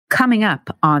Coming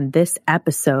up on this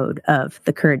episode of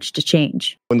The Courage to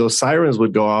Change. When those sirens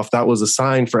would go off, that was a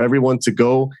sign for everyone to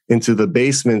go into the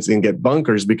basements and get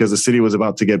bunkers because the city was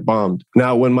about to get bombed.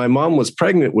 Now, when my mom was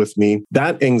pregnant with me,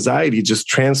 that anxiety just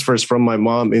transfers from my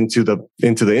mom into the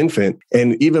infant.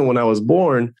 And even when I was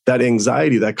born, that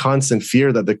anxiety, that constant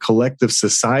fear that the collective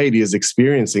society is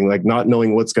experiencing, like not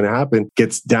knowing what's going to happen,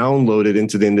 gets downloaded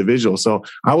into the individual. So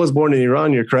I was born in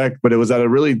Iran, you're correct, but it was at a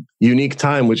really unique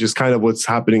time, which is kind of what's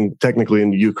happening technically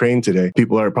in Ukraine today.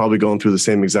 People are probably going through the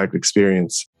same exact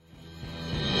experience.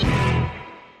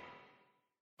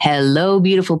 Hello,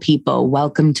 beautiful people.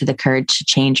 Welcome to the Courage to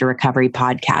Change a Recovery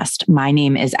podcast. My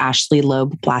name is Ashley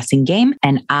Loeb Blassingame,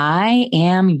 and I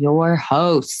am your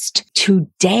host.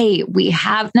 Today, we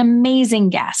have an amazing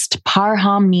guest,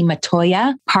 Parham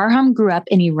Nematollah. Parham grew up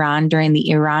in Iran during the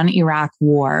Iran-Iraq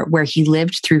War, where he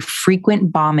lived through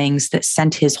frequent bombings that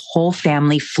sent his whole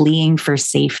family fleeing for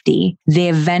safety. They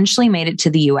eventually made it to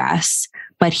the US,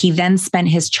 but he then spent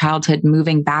his childhood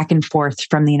moving back and forth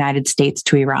from the United States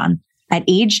to Iran. At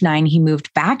age 9, he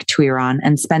moved back to Iran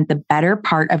and spent the better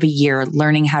part of a year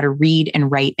learning how to read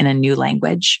and write in a new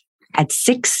language. At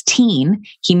 16,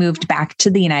 he moved back to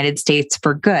the United States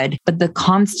for good, but the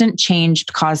constant change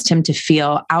caused him to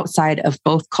feel outside of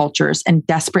both cultures and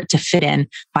desperate to fit in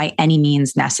by any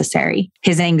means necessary.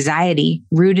 His anxiety,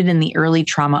 rooted in the early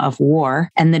trauma of war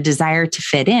and the desire to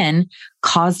fit in,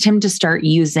 caused him to start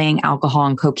using alcohol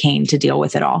and cocaine to deal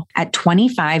with it all. At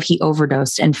 25, he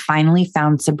overdosed and finally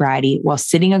found sobriety while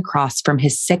sitting across from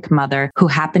his sick mother, who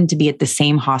happened to be at the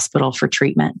same hospital for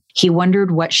treatment. He wondered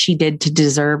what she did to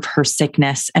deserve her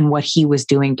sickness and what he was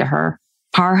doing to her.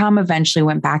 Parham eventually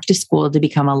went back to school to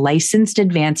become a licensed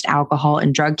advanced alcohol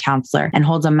and drug counselor and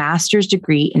holds a master's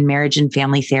degree in marriage and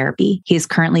family therapy. He is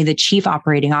currently the chief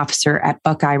operating officer at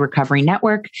Buckeye Recovery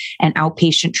Network, an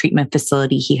outpatient treatment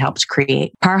facility he helped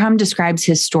create. Parham describes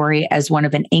his story as one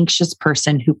of an anxious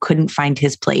person who couldn't find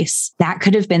his place. That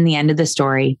could have been the end of the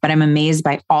story, but I'm amazed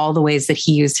by all the ways that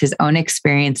he used his own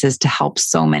experiences to help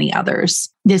so many others.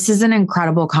 This is an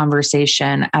incredible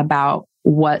conversation about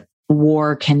what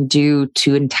war can do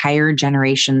to entire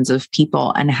generations of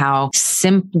people and how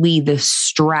simply the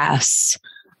stress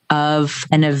of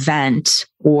an event,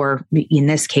 or in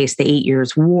this case, the 8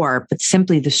 years war, but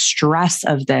simply the stress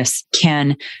of this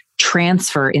can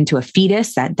transfer into a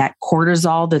fetus, that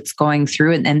cortisol that's going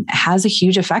through and has a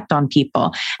huge effect on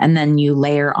people. And then you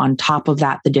layer on top of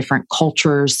that the different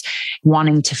cultures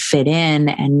wanting to fit in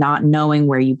and not knowing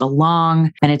where you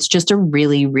belong. And it's just a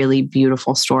really, really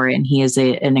beautiful story. And he is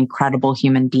an incredible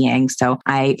human being. So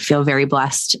I feel very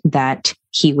blessed that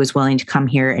he was willing to come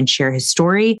here and share his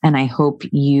story. And I hope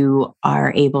you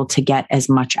are able to get as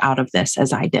much out of this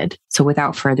as I did. So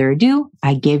without further ado,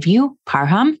 I give you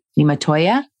Parham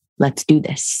Nematollah. Let's do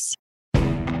this.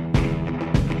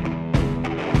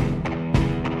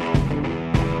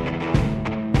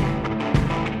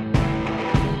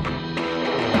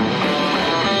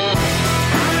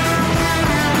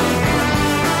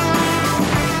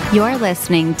 You're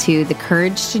listening to The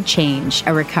Courage to Change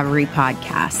a Recovery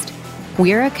podcast.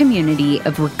 We're a community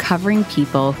of recovering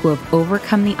people who have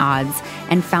overcome the odds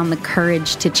and found the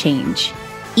courage to change.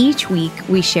 Each week,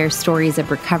 we share stories of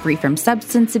recovery from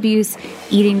substance abuse,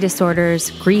 eating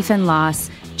disorders, grief and loss,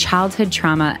 childhood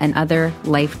trauma, and other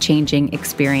life-changing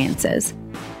experiences.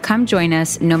 Come join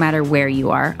us no matter where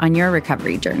you are on your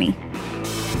recovery journey.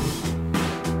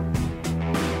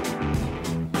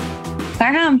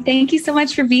 Parham, thank you so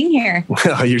much for being here.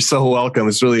 You're so welcome.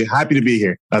 It's really happy to be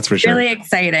here. That's for sure. Really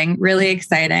exciting. Really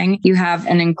exciting. You have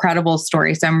an incredible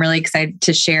story. So I'm really excited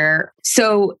to share.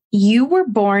 So you were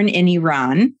born in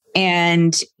Iran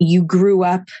and you grew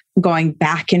up going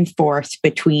back and forth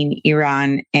between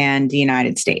Iran and the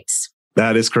United States.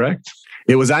 That is correct.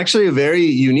 It was actually a very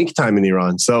unique time in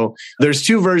Iran. So there's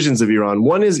two versions of Iran.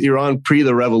 One is Iran pre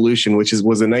the revolution, which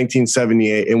was in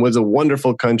 1978 and was a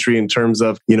wonderful country in terms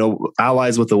of,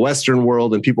 allies with the Western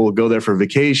world, and people would go there for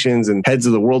vacations and heads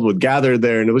of the world would gather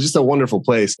there. And it was just a wonderful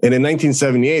place. And in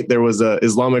 1978, there was an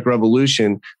Islamic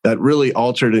revolution that really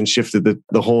altered and shifted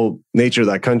the whole nature of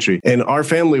that country. And our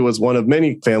family was one of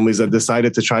many families that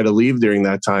decided to try to leave during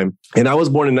that time. And I was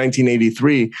born in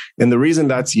 1983. And the reason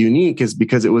that's unique is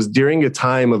because it was during a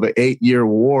time of an 8-year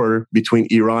war between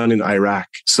Iran and Iraq.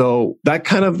 So that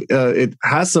kind of, it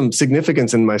has some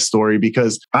significance in my story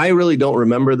because I really don't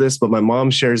remember this, but my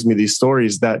mom shares me these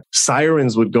stories that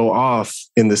sirens would go off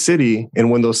in the city.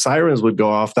 And when those sirens would go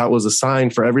off, that was a sign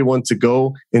for everyone to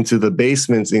go into the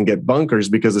basements and get bunkers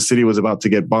because the city was about to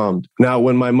get bombed. Now,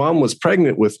 when my mom was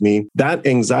pregnant with me, that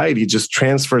anxiety just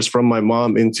transfers from my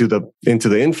mom into the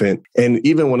infant. And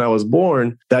even when I was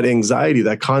born, that anxiety,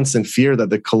 that constant fear that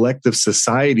the collective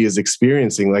society is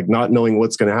experiencing, like not knowing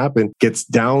what's going to happen, gets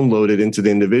downloaded into the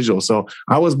individual. So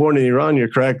I was born in Iran, you're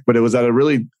correct, but it was at a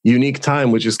really unique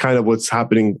time, which is kind of what's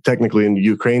happening technically in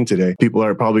Ukraine today. People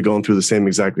are probably going through the same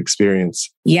exact experience.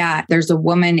 Yeah, there's a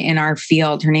woman in our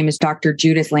field. Her name is Dr.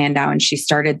 Judith Landau, and she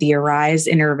started the Arise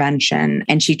intervention.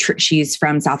 And she's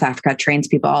from South Africa, trains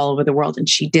people all over the world. And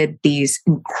she did these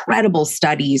incredible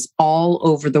studies all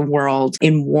over the world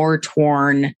in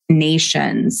war-torn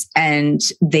nations. And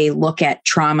they look at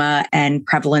trauma and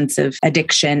prevalence of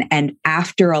addiction. And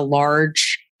after a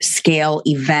large scale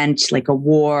event like a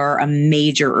war, a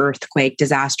major earthquake,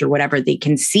 disaster, whatever, they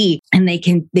can see and they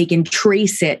can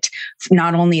trace it,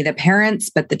 not only the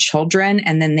parents, but the children.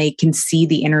 And then they can see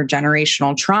the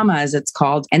intergenerational trauma, as it's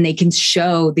called, and they can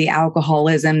show the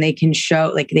alcoholism. They can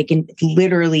show, they can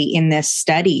literally in this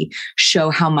study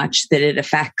show how much that it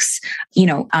affects,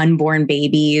 unborn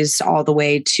babies all the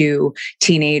way to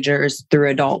teenagers through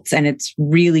adults. And it's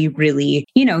really, really,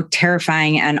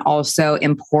 terrifying and also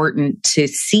important to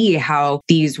see how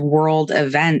these world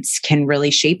events can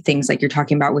really shape things like you're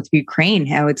talking about with Ukraine,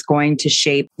 how it's going to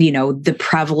shape, the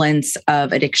prevalence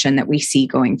of addiction that we see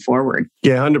going forward.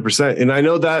 Yeah, 100%. And I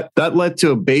know that led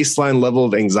to a baseline level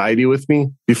of anxiety with me.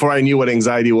 Before I knew what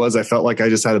anxiety was, I felt like I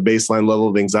just had a baseline level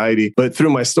of anxiety. But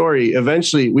through my story,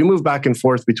 eventually we moved back and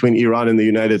forth between Iran and the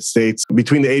United States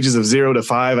between the ages of 0 to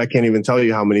 5. I can't even tell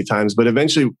you how many times, but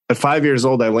eventually at 5 years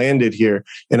old, I landed here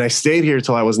and I stayed here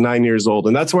till I was 9 years old.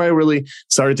 And that's where I really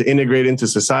started to integrate into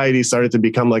society, started to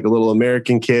become like a little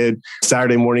American kid,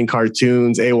 Saturday morning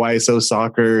cartoons, AYSO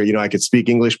soccer, I could speak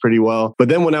English pretty well. But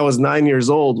then when I was 9 years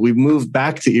old, we moved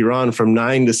back to Iran from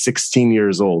 9 to 16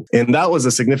 years old. And that was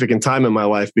a significant time in my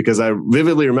life because I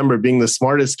vividly remember being the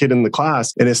smartest kid in the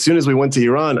class. And as soon as we went to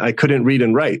Iran, I couldn't read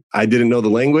and write. I didn't know the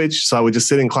language. So I would just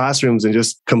sit in classrooms and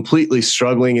just completely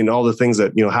struggling in all the things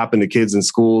that, happen to kids in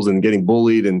schools and getting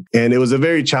bullied. And it was a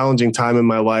very challenging time in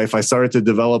my life. I started to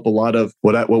develop a lot of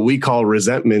what we call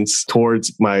resentments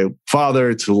towards my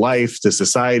father, to life, to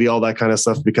society, all that kind of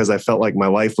stuff, because I felt like my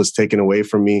life was taken away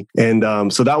from me. And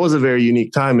so that was a very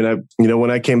unique time. And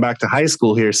when I came back to high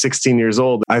school here, 16 years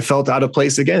old, I felt out of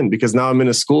place again because now I'm in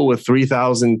a school with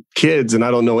 3,000 kids and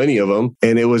I don't know any of them.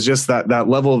 And it was just that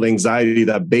level of anxiety,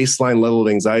 that baseline level of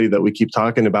anxiety that we keep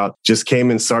talking about just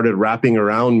came and started wrapping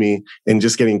around me and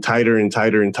just getting tighter and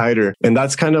tighter and tighter. And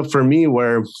that's kind of for me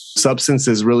where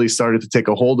substances really started to take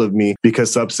a hold of me,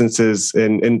 because substances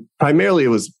and primarily it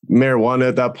was marijuana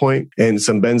at that point and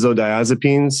some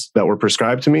benzodiazepines that were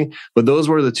prescribed to me. But those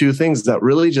were the two things that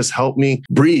really just helped me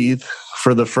breathe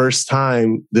for the first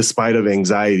time, despite of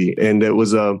anxiety. And it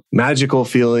was a magical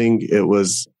feeling.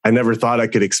 I never thought I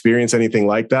could experience anything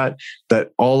like that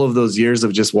all of those years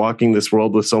of just walking this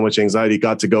world with so much anxiety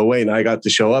got to go away and I got to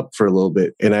show up for a little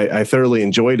bit. And I thoroughly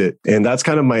enjoyed it. And that's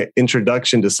kind of my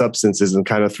introduction to substances and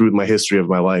kind of through my history of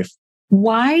my life.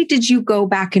 Why did you go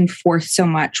back and forth so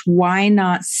much? Why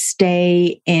not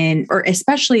stay in, or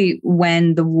especially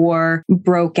when the war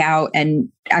broke out and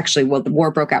actually, the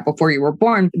war broke out before you were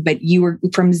born, but you were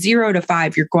from 0 to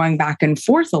 5, you're going back and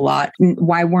forth a lot.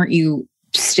 Why weren't you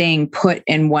staying put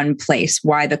in one place?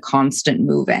 Why the constant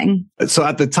moving? So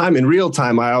at the time, in real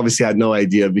time, I obviously had no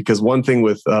idea, because one thing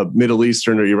with Middle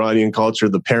Eastern or Iranian culture,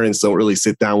 the parents don't really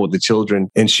sit down with the children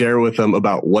and share with them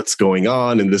about what's going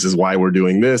on. And this is why we're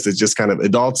doing this. It's just kind of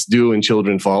adults do and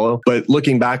children follow. But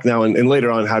looking back now and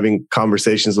later on having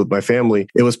conversations with my family,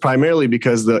 it was primarily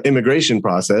because the immigration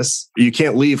process, you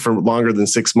can't leave for longer than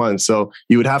 6 months. So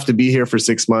you would have to be here for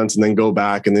 6 months and then go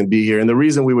back and then be here. And the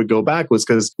reason we would go back was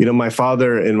because, my father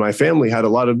and my family had a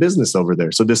lot of business over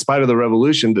there. So despite of the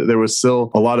revolution, there was still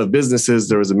a lot of businesses.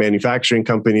 There was a manufacturing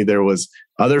company. There was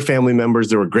other family members.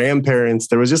 There were grandparents.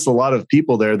 There was just a lot of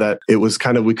people there that it was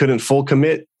kind of, we couldn't full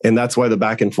commit And that's why the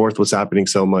back and forth was happening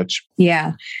so much.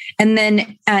 Yeah. And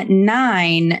then at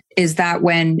 9, is that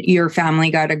when your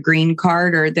family got a green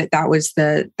card, or that was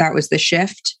the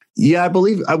shift? Yeah, I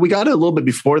believe we got it a little bit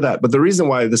before that. But the reason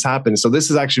why this happened, so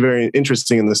this is actually very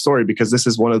interesting in the story, because this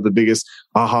is one of the biggest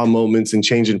aha moments and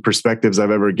change in perspectives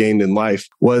I've ever gained in life,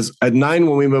 was at 9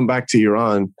 when we went back to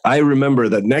Iran. I remember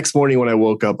that next morning when I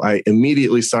woke up, I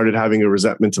immediately started having a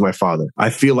resentment to my father.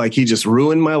 I feel like he just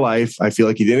ruined my life. I feel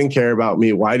like he didn't care about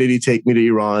me. Why did he take me to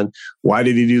Iran? Why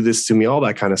did he do this to me? All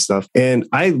that kind of stuff. And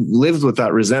I lived with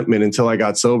that resentment until I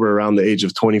got sober around the age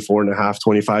of 24 and a half,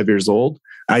 25 years old.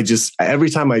 Every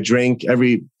time I drank,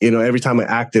 every time I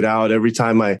acted out, every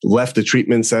time I left the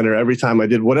treatment center, every time I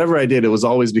did whatever I did, it was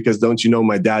always because, don't you know,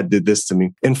 my dad did this to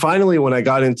me. And finally, when I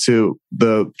got into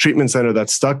the treatment center that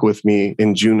stuck with me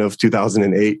in June of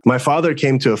 2008, my father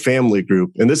came to a family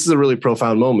group. And this is a really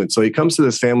profound moment. So he comes to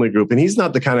this family group, and he's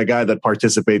not the kind of guy that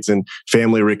participates in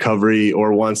family recovery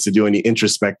or wants to do any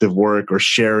introspective work or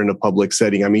share in a public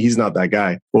setting. I mean, he's not that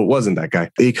guy. Well, wasn't that guy.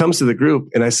 He comes to the group,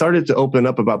 and I started to open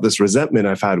up about this resentment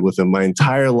I've had with him my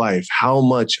entire life, how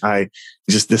much I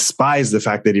just despise the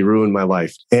fact that he ruined my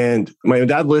life. And my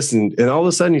dad listened, and all of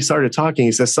a sudden he started talking.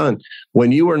 He says, son,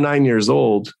 when you were 9 years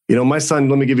old, my son,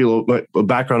 let me give you a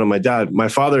background on my dad. My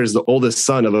father is the oldest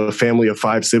son of a family of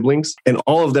 5 siblings, and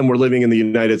all of them were living in the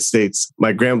United States.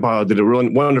 My grandpa did a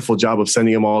wonderful job of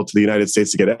sending them all to the United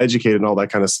States to get educated and all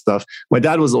that kind of stuff. My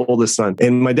dad was the oldest son.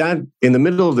 And my dad, in the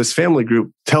middle of this family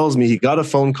group, tells me he got a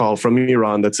phone call from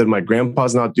Iran that said, my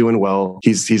grandpa's not doing well.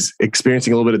 He's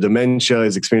experiencing a little bit of dementia.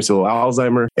 He's experiencing a little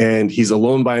Alzheimer, and he's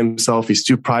alone by himself. He's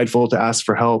too prideful to ask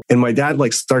for help. And my dad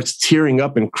starts tearing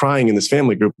up and crying in this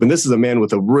family group. And this is a man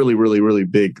with a really, really, really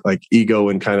big ego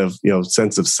and kind of,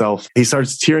 sense of self. He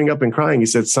starts tearing up and crying. He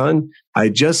said, son, I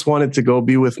just wanted to go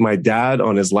be with my dad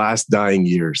on his last dying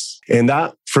years. And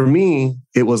that, for me,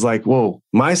 it was like, whoa,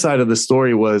 my side of the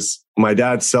story was my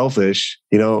dad's selfish,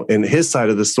 and his side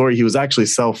of the story, he was actually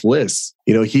selfless.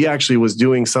 He actually was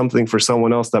doing something for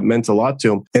someone else that meant a lot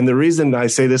to him. And the reason I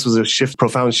say this was a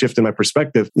profound shift in my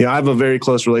perspective, I have a very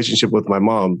close relationship with my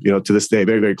mom, to this day,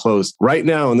 very, very close. Right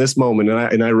now in this moment,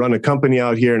 and I run a company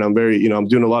out here, and I'm very, I'm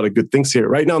doing a lot of good things here.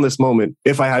 Right now in this moment,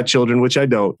 if I had children, which I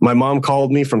don't, my mom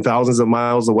called me from thousands of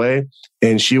miles away,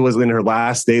 and she was in her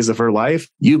last days of her life.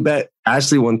 You bet,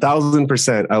 Ashley,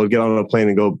 1000%, I would get on a plane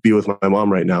and go be with my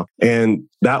mom right now. And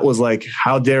that was like,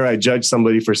 how dare I judge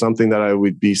somebody for something that I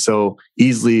would be so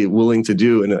easily willing to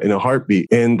do in a heartbeat.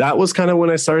 And that was kind of when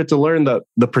I started to learn that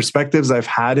the perspectives I've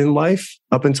had in life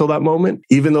up until that moment,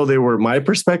 even though they were my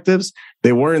perspectives,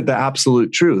 they weren't the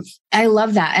absolute truth. I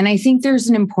love that. And I think there's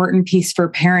an important piece for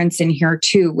parents in here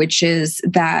too, which is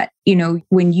that,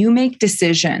 when you make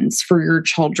decisions for your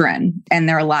children and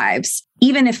their lives,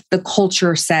 even if the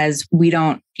culture says we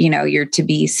don't, you're to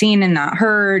be seen and not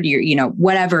heard,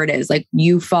 whatever it is,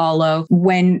 you follow.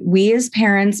 When we as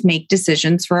parents make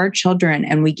decisions for our children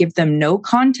and we give them no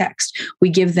context, we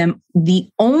give them the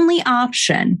only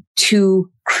option to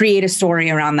create a story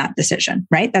around that decision,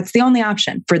 right? That's the only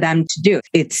option for them to do.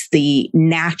 It's the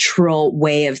natural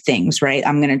way of things, right?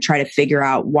 I'm going to try to figure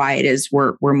out why it is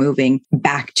we're moving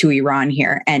back to Iran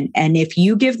here. And if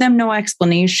you give them no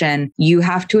explanation, you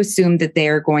have to assume that they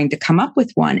are going to come up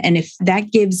with one. And if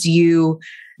that gives you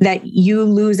that, you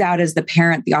lose out as the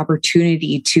parent the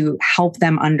opportunity to help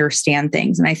them understand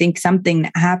things. And I think something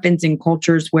that happens in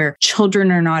cultures where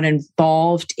children are not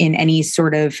involved in any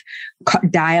sort of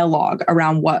dialogue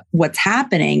around what's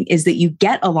happening is that you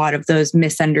get a lot of those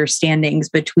misunderstandings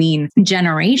between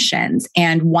generations.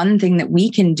 And one thing that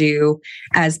we can do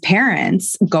as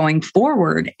parents going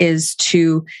forward is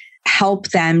to help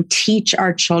them teach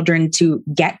our children to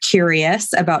get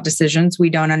curious about decisions we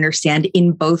don't understand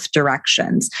in both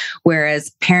directions.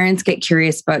 Whereas parents get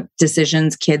curious about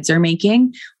decisions kids are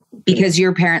making, because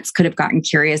your parents could have gotten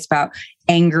curious about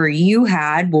anger you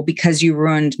had. Well, because you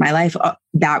ruined my life,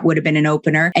 that would have been an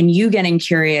opener. And you getting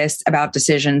curious about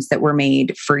decisions that were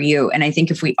made for you. And I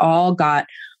think if we all got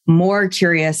more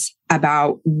curious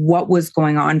about what was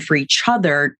going on for each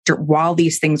other while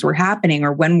these things were happening,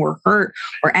 or when we're hurt,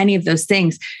 or any of those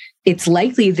things, it's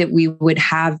likely that we would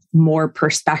have more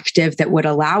perspective that would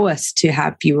allow us to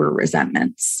have fewer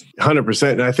resentments.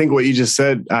 100%. And I think what you just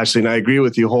said, Ashley, and I agree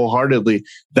with you wholeheartedly,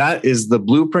 that is the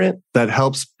blueprint that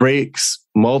helps breaks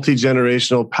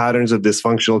multi-generational patterns of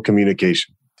dysfunctional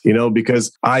communication.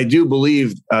 because I do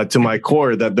believe to my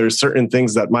core that there's certain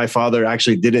things that my father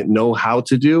actually didn't know how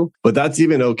to do, but that's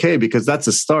even okay because that's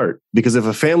a start. Because if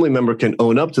a family member can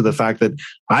own up to the fact that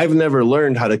I've never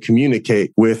learned how to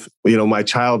communicate with, my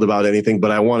child about anything,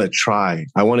 but I want to try,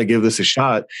 I want to give this a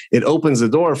shot, it opens the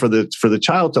door for the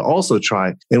child to also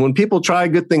try. And when people try,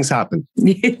 good things happen.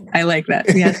 I like that.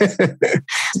 Yes,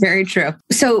 very true.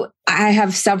 So I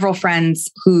have several friends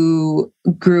who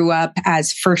grew up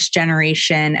as first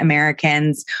generation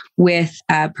Americans with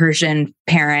Persian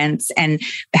parents and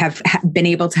have been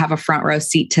able to have a front row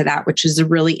seat to that, which is a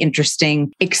really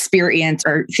interesting experience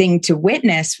or thing to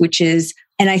witness,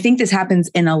 and I think this happens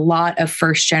in a lot of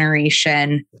first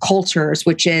generation cultures,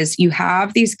 which is you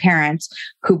have these parents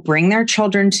who bring their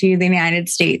children to the United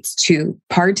States to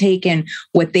partake in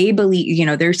what they believe,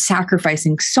 they're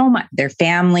sacrificing so much, their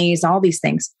families, all these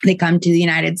things. They come to the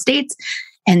United States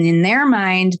and in their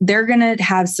mind, they're going to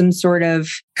have some sort of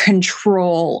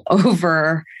control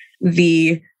over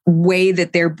the way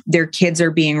that their kids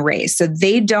are being raised. So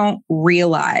they don't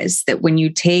realize that when you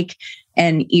take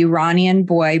an Iranian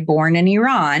boy born in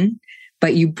Iran,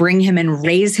 but you bring him and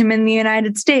raise him in the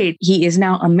United States, he is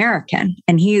now American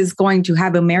and he is going to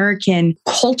have American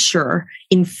culture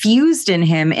infused in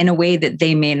him in a way that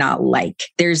they may not like.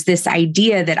 There's this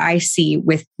idea that I see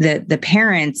with the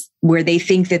parents where they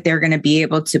think that they're going to be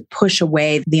able to push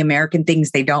away the American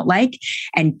things they don't like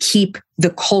and keep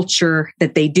the culture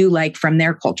that they do like from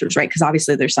their cultures, right? Because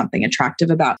obviously there's something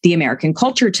attractive about the American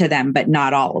culture to them, but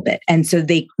not all of it. And so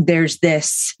there's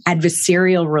this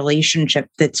adversarial relationship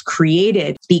that's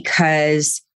created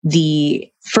because the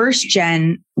first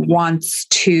gen wants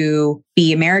to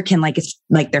be American like it's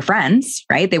like their friends,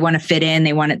 right? They want to fit in.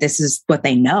 They want it. This is what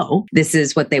they know. This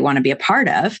is what they want to be a part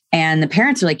of. And the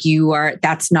parents are like,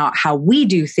 that's not how we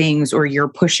do things, or you're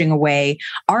pushing away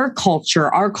our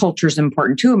culture. Our culture is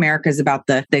important too. America is about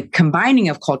the combining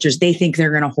of cultures. They think they're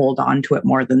going to hold on to it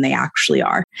more than they actually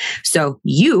are. So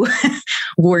you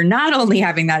were not only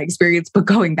having that experience, but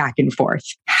going back and forth.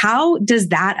 How does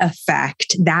that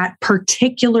affect that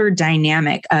particular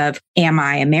dynamic of, am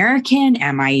I American?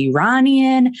 Am I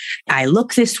Iranian? I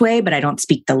look this way, but I don't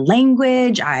speak the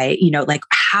language.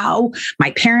 How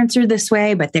my parents are this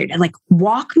way, but they're like,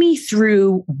 walk me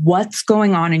through what's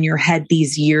going on in your head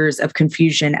these years of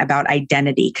confusion about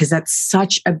identity. Cause that's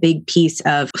such a big piece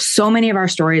of so many of our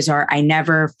stories are, I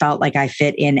never felt like I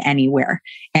fit in anywhere.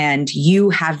 And you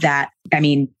have that,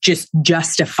 just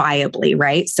justifiably,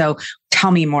 right? So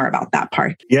tell me more about that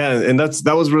part. Yeah, and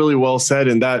that was really well said.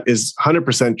 And that is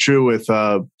 100% true with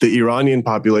the Iranian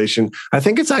population. I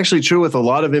think it's actually true with a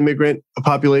lot of immigrant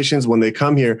populations when they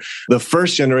come here. The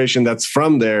first generation that's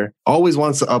from there always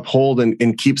wants to uphold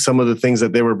and keep some of the things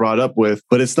that they were brought up with.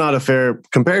 But it's not a fair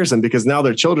comparison because now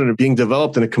their children are being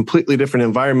developed in a completely different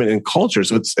environment and culture.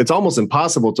 So it's almost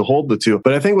impossible to hold the two.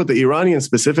 But I think with the Iranians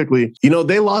specifically,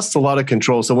 they lost a lot of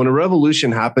control. So when a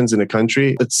revolution happens in a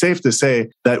country, it's safe to say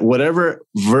that whatever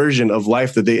version of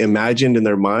life that they imagined in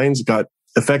their minds got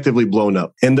effectively blown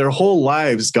up and their whole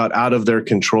lives got out of their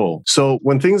control. So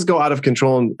when things go out of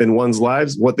control in one's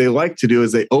lives, what they like to do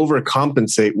is they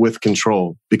overcompensate with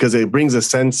control because it brings a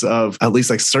sense of at least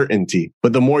like certainty.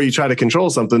 But the more you try to control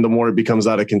something, the more it becomes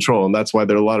out of control. And that's why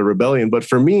there's a lot of rebellion. But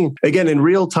for me, again, in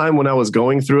real time, when I was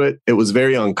going through it, it was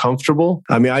very uncomfortable.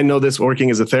 I know this working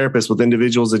as a therapist with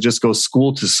individuals that just go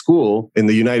school to school in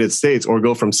the United States or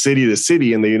go from city to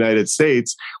city in the United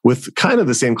States with kind of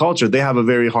the same culture. They have a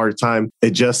very hard time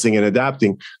adjusting and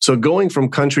adapting. So going from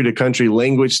country to country,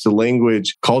 language to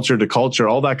language, culture to culture,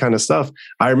 all that kind of stuff.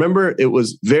 I remember it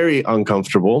was very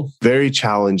uncomfortable, very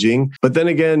challenging. But then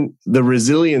again, the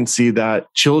resiliency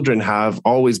that children have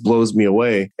always blows me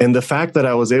away. And the fact that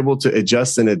I was able to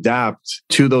adjust and adapt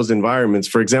to those environments.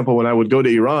 For example, when I would go to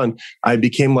Iran, I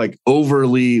became like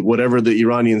overly whatever the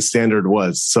Iranian standard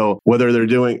was. So whether they're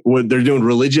doing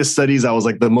religious studies, I was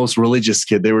like the most religious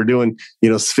kid. They were doing,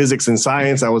 physics and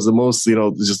science. I was the most,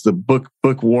 just the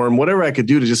bookworm, whatever I could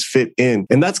do to just fit in.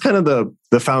 And that's kind of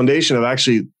the foundation of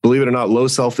actually, believe it or not, low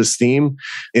self-esteem,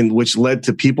 in which led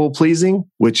to people pleasing,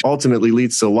 which ultimately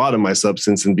leads to a lot of my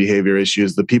substance and behavior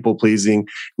issues, the people pleasing,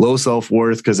 low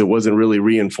self-worth, because it wasn't really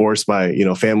reinforced by,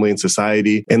 family and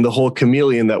society, and the whole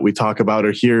chameleon that we talk about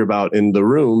or hear about in the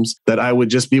rooms, that I would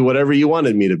just be whatever you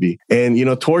wanted me to be. And,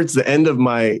 towards the end of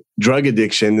my drug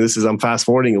addiction, I'm fast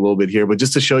forwarding a little bit here, but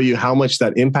just to show you how much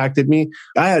that impacted me,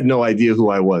 I had no idea who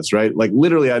I was, right? Like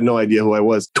literally I had no idea who I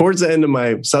was. Towards the end of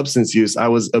my substance use, I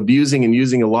was abusing and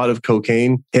using a lot of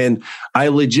cocaine. And I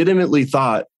legitimately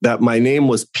thought that my name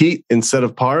was Pete instead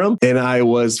of Parham, and I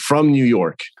was from New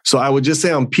York. So I would just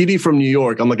say I'm Petey from New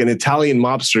York. I'm like an Italian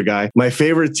mobster guy. My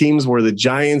favorite teams were the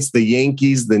Giants, the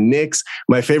Yankees, the Knicks.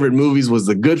 My favorite movies was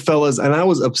the Goodfellas. And I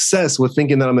was obsessed with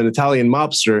thinking that I'm an Italian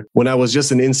mobster when I was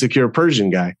just an insecure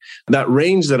Persian guy. That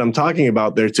range that I'm talking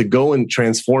about there to go and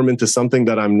transform into something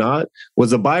that I'm not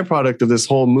was a byproduct of this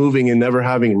whole moving and never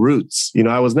having roots. You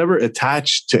know, I was never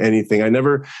attached to anything. I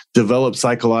never developed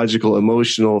psychological,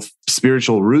 emotional,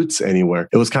 spiritual roots anywhere.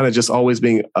 It was kind of just always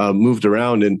being moved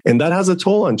around. And that has a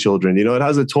toll on children. You know, it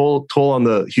has a toll on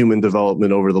the human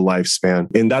development over the lifespan.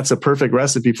 And that's a perfect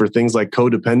recipe for things like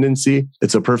codependency.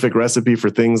 It's a perfect recipe for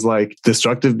things like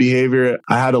destructive behavior.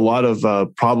 I had a lot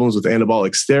of problems with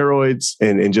anabolic steroids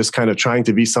and just kind of trying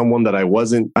to be someone that I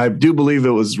wasn't. I do believe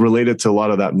it was related to a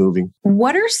lot of that moving.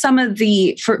 What are some of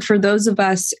the, for those of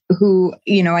us who,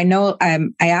 you know, I know I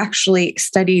actually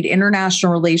studied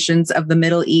international relations of the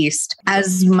Middle East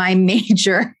as my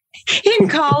major in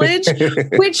college,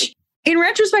 which in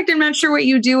retrospect, I'm not sure what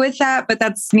you do with that, but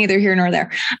that's neither here nor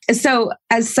there. So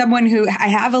as someone who I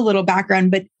have a little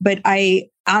background, but I,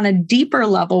 on a deeper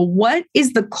level, what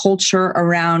is the culture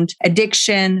around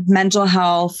addiction, mental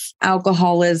health,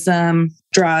 alcoholism,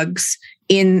 drugs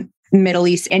in Middle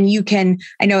East? And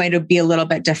I know it'll be a little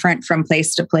bit different from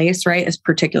place to place, right? As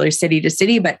particular city to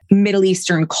city, but Middle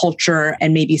Eastern culture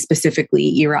and maybe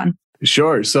specifically Iran.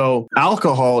 Sure. So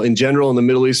alcohol in general in the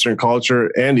Middle Eastern culture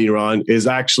and Iran is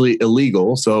actually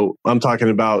illegal. So I'm talking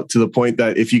about to the point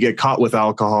that if you get caught with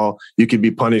alcohol, you could be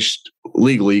punished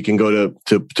legally. You can go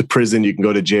to prison, you can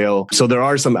go to jail. So there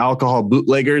are some alcohol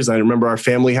bootleggers. I remember our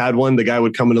family had one. The guy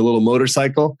would come in a little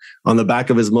motorcycle. On the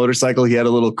back of his motorcycle, he had a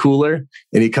little cooler,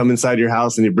 and he'd come inside your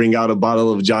house and he'd bring out a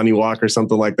bottle of Johnny Walker or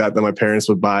something like that my parents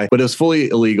would buy. But it was fully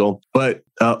illegal. But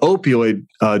opioid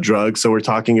drugs, so we're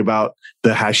talking about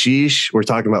the hashish, we're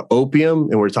talking about opium,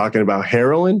 and we're talking about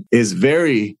heroin, is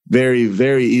very, very,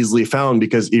 very easily found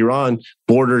because Iran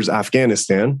borders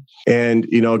Afghanistan. And,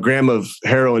 you know, a gram of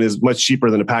heroin is much cheaper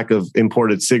than a pack of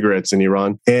imported cigarettes in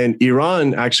Iran. And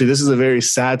Iran, actually, this is a very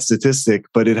sad statistic,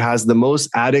 but it has the most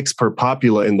addicts per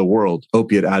popula in the world,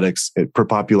 opiate addicts per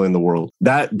popula in the world.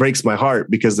 That breaks my heart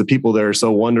because the people there are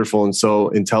so wonderful and so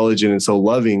intelligent and so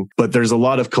loving, but there's a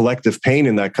lot of collective pain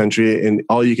in that country. And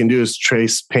all you can do is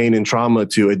trace pain and trauma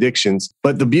to addictions.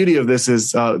 But the beauty of this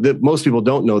is that most people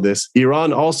don't know this.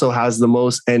 Iran also has the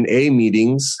most NA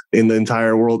meetings in the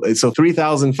entire world. So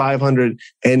 3,500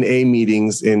 NA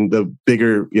meetings in the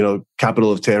bigger,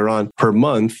 capital of Tehran per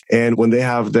month. And when they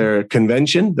have their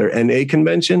convention, their NA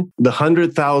convention, the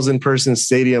 100,000 person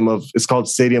stadium it's called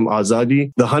Stadium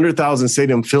Azadi. The 100,000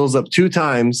 stadium fills up 2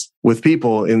 times with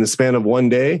people in the span of one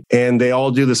day. And they all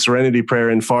do the Serenity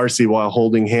Prayer in Farsi while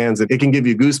holding hands. It can give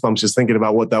you goosebumps just thinking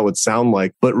about what that would sound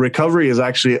like. But recovery is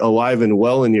actually alive and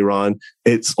well in Iran.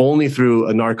 It's only through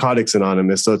a Narcotics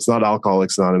Anonymous. So it's not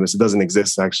Alcoholics Anonymous. It doesn't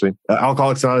exist, actually.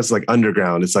 Alcoholics Anonymous is like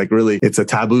underground. It's like really, it's a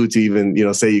taboo to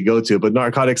even, say you go to. But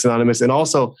Narcotics Anonymous and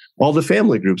also all the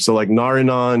family groups. So like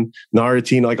Naranan,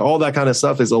 Narateen, like all that kind of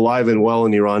stuff is alive and well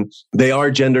in Iran. They are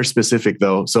gender specific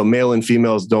though. So male and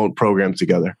females don't program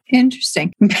together.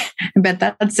 Interesting. I bet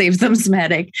that saves them some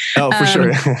headache. Oh, for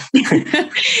sure.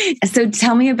 So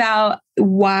tell me about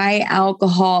why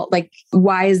alcohol,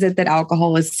 why is it that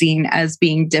alcohol is seen as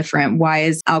being different? Why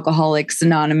is Alcoholics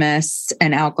Anonymous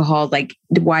and alcohol,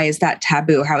 why is that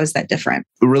taboo? How is that different?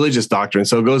 Religious doctrine.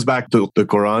 So it goes back to the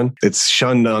Quran. It's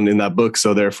shunned on in that book.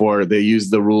 So therefore they use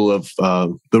the rule of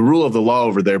the law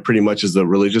over there pretty much as the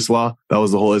religious law. That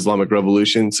was the whole Islamic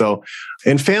revolution. So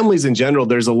in families in general,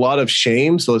 there's a lot of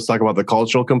shame. So let's talk about the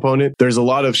cultural component. There's a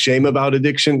lot of shame about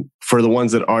addiction for the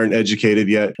ones that aren't educated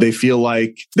yet. They feel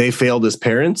like they failed as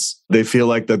parents. They feel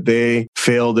like that they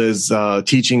failed as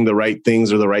teaching the right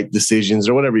things or the right decisions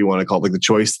or whatever you want to call it, like the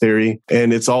choice theory.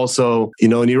 And it's also,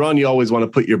 in Iran, you always want to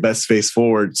put your best face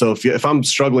forward. So if I'm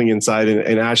struggling inside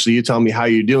and Ashley, you tell me how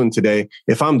you're doing today.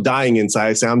 If I'm dying inside,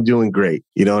 I say, I'm doing great.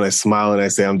 And I smile and I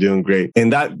say, I'm doing great.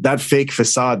 And that fake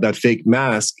facade, that fake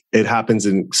mask, it happens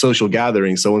in social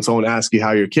gatherings. So when someone asks you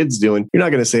how your kid's doing, you're not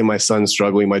going to say my son's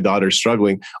struggling, my daughter's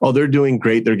struggling. Oh, they're doing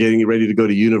great. They're getting ready to go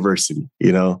to university.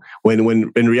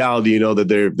 When in reality,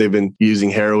 that they've been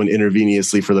using heroin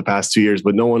intravenously for the past 2 years,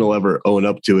 but no one will ever own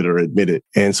up to it or admit it.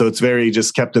 And so it's very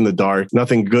just kept in the dark.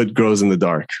 Nothing good grows in the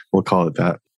dark. We'll call it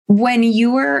that. When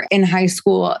you were in high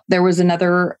school, there was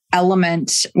another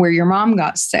element where your mom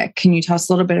got sick. Can you tell us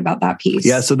a little bit about that piece?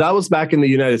 Yeah, so that was back in the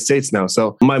United States now.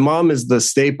 So my mom is the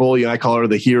staple. I call her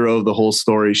the hero of the whole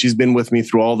story. She's been with me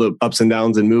through all the ups and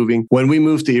downs and moving. When we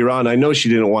moved to Iran, I know she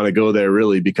didn't want to go there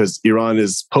really because Iran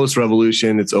is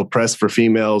post-revolution. It's oppressed for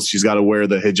females. She's got to wear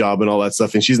the hijab and all that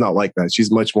stuff. And she's not like that.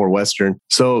 She's much more Western.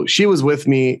 So she was with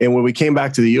me. And when we came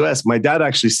back to the US, my dad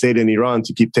actually stayed in Iran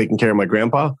to keep taking care of my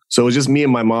grandpa. So it was just me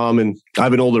and my mom, and I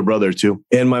have an older brother too.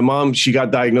 And my mom, she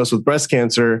got diagnosed with breast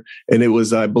cancer, and it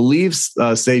was, I believe,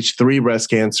 stage 3 breast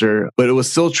cancer, but it was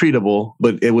still treatable,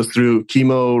 but it was through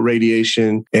chemo,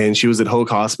 radiation, and she was at Hoag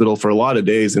Hospital for a lot of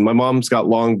days. And my mom's got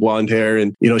long blonde hair,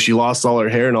 and, she lost all her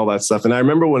hair and all that stuff. And I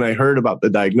remember when I heard about the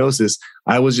diagnosis,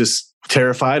 I was just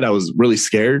terrified. I was really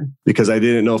scared because I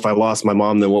didn't know if I lost my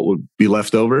mom, then what would be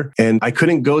left over. And I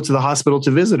couldn't go to the hospital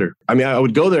to visit her. I mean, I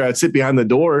would go there, I'd sit behind the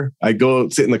door, I'd go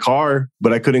sit in the car,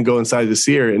 but I couldn't go inside to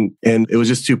see her. And it was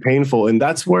just too painful. And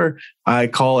that's where I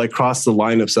crossed the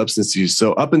line of substance use.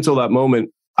 So up until that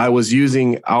moment, I was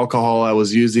using alcohol, I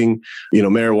was using,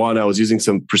 marijuana, I was using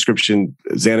some prescription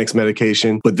Xanax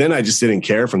medication, but then I just didn't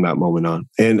care from that moment on.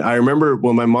 And I remember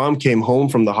when my mom came home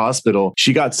from the hospital,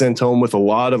 she got sent home with a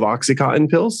lot of Oxycontin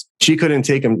pills. She couldn't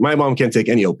take them. My mom can't take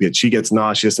any opiates. She gets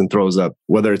nauseous and throws up,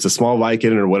 whether it's a small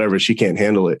Vicodin or whatever, she can't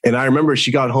handle it. And I remember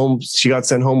she got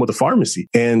sent home with a pharmacy,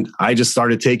 and I just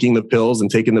started taking the pills and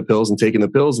taking the pills and taking the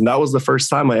pills. And that was the first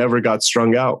time I ever got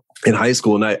strung out in high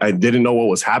school. And I didn't know what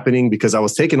was happening because I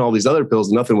was taking all these other pills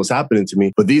and nothing was happening to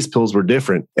me, but these pills were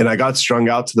different. And I got strung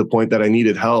out to the point that I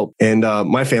needed help. And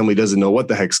my family doesn't know what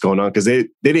the heck's going on because they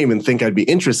didn't even think I'd be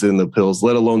interested in the pills,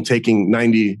 let alone taking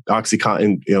 90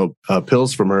 Oxycontin,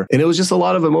 pills from her. And it was just a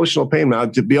lot of emotional pain. Now,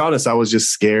 to be honest, I was just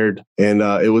scared. And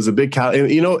it was a big,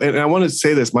 and I want to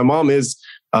say this, my mom is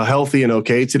healthy and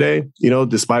okay today,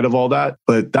 despite of all that.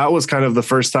 But that was kind of the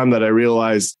first time that I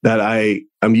realized that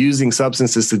I'm using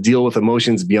substances to deal with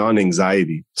emotions beyond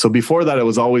anxiety. So before that, it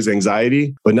was always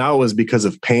anxiety, but now it was because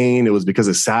of pain. It was because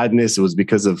of sadness. It was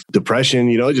because of depression.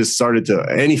 It just started to,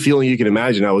 any feeling you can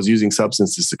imagine, I was using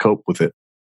substances to cope with it.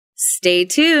 Stay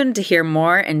tuned to hear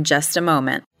more in just a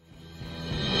moment.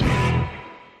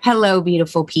 Hello,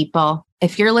 beautiful people.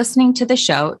 If you're listening to the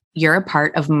show, you're a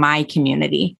part of my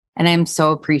community, and I'm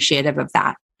so appreciative of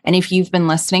that. And if you've been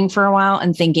listening for a while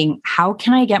and thinking, how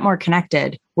can I get more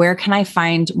connected? Where can I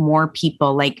find more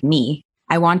people like me?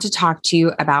 I want to talk to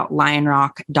you about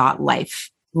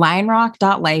lionrock.life.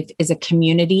 Lionrock.life is a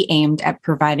community aimed at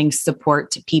providing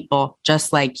support to people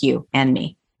just like you and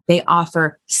me. They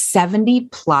offer 70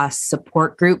 plus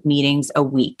support group meetings a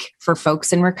week for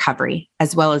folks in recovery,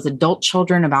 as well as adult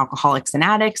children of alcoholics and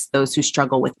addicts, those who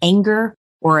struggle with anger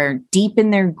or are deep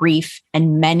in their grief,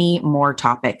 and many more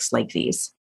topics like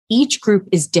these. Each group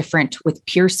is different, with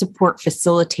peer support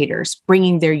facilitators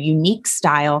bringing their unique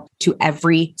style to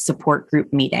every support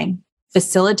group meeting.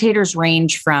 Facilitators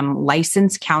range from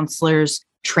licensed counselors,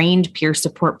 trained peer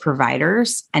support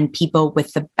providers, and people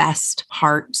with the best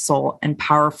heart, soul, and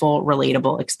powerful,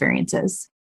 relatable experiences.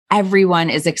 Everyone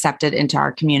is accepted into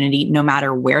our community, no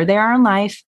matter where they are in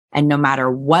life and no matter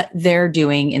what they're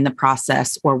doing in the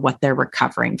process or what they're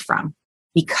recovering from.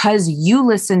 Because you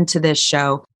listen to this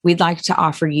show, we'd like to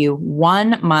offer you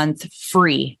 1 month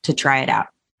free to try it out.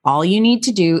 All you need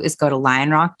to do is go to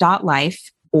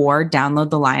lionrock.life or download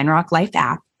the Lionrock Life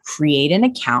app, create an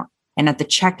account, and at the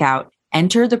checkout,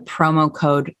 enter the promo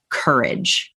code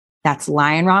COURAGE. That's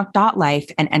lionrock.life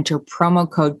and enter promo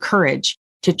code COURAGE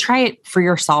to try it for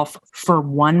yourself for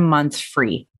 1 month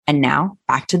free. And now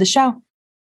back to the show.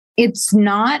 It's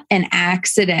not an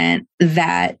accident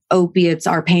that opiates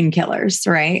are painkillers,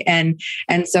 right? And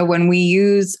so when we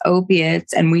use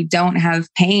opiates and we don't have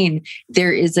pain,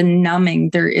 there is a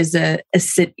numbing, there is a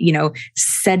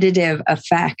sedative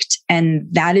effect, and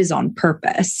that is on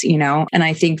purpose, And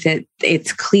I think that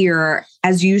it's clear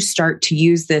as you start to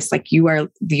use this, like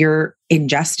you're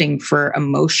ingesting for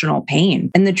emotional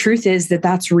pain. And the truth is that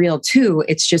that's real too.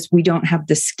 It's just we don't have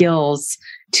the skills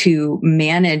to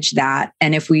manage that.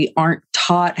 And if we aren't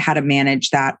taught how to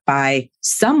manage that by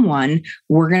someone,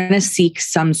 we're going to seek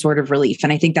some sort of relief.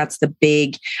 And I think that's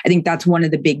one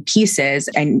of the big pieces.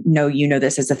 I know you know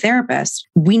this as a therapist.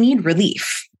 We need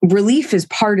relief. Relief is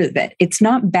part of it. It's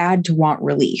not bad to want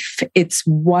relief. It's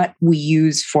what we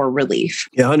use for relief.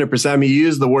 Yeah, 100%. I mean, you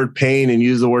use the word pain and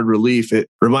use the word relief. It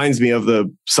reminds me of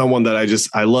someone that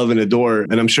I love and adore,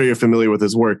 and I'm sure you're familiar with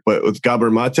his work, but with Gabor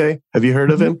Mate. Have you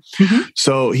heard of him? Mm-hmm.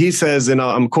 So he says, and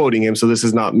I'm quoting him, so this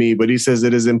is not me, but he says,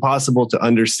 it is impossible to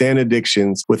understand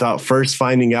addictions without first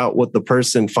finding out what the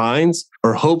person finds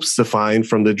or hopes to find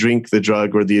from the drink, the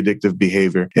drug, or the addictive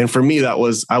behavior. And for me, I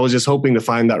was just hoping to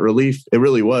find that relief. It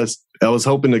really was. I was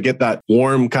hoping to get that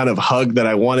warm kind of hug that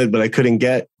I wanted, but I couldn't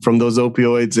get from those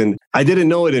opioids. And I didn't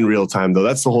know it in real time, though.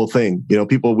 That's the whole thing.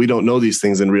 People, we don't know these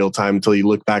things in real time until you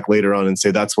look back later on and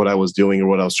say, that's what I was doing or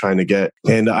what I was trying to get.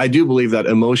 And I do believe that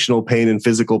emotional pain and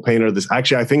physical pain are this.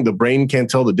 Actually, I think the brain can't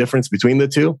tell the difference between the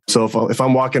two. So if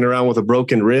I'm walking around with a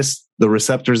broken wrist, the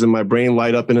receptors in my brain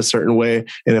light up in a certain way.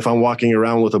 And if I'm walking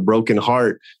around with a broken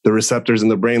heart, the receptors in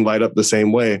the brain light up the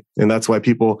same way. And that's why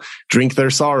people drink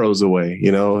their sorrows away.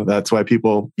 That's why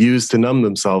people use to numb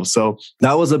themselves. So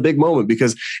that was a big moment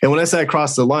and when I say I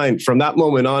crossed the line, from that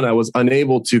moment on, I was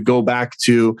unable to go back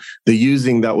to the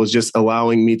using that was just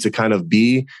allowing me to kind of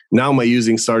be. Now my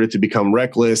using started to become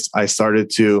reckless. It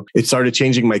started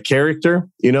changing my character,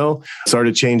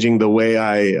 started changing the way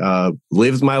I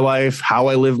lived my life, how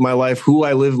I lived my life, who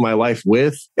I lived my life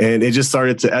with. And it just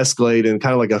started to escalate and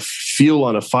kind of like a fuel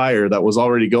on a fire that was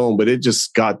already going, but it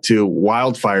just got to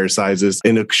wildfire sizes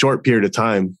in a short period of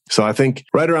time. So I think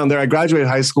right around there, I graduated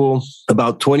high school,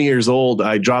 about 20 years old.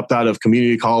 I dropped out of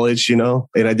community college, and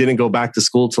I didn't go back to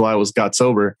school till I got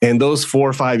sober. And those 4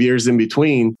 or 5 years in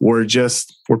between were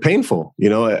painful.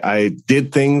 I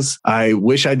did things I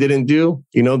wish I didn't do,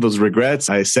 those regrets.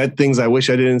 I said things I wish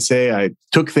I didn't say. I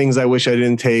took things I wish I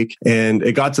didn't take. And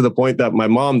it got to the point that my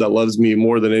mom, that loves me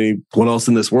more than anyone else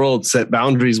in this world, set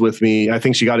boundaries with me. I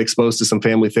think she got exposed to some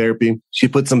family therapy. She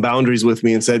put some boundaries with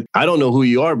me and said, I don't know who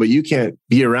you are, but you can't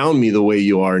be around me the way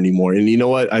you are anymore. And you know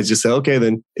what? I just said, okay,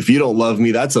 then if you don't love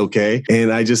me, that's okay.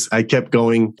 And I kept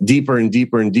going deeper and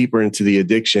deeper and deeper into the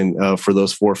addiction for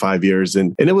those 4 or 5 years.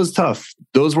 And it was tough.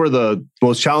 Those were the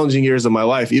most challenging years of my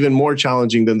life, even more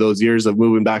challenging than those years of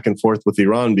moving back and forth with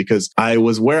Iran, because I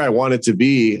was where I wanted to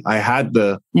be. I had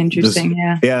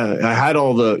I had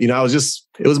all the,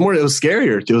 it was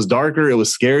scarier. It was darker. It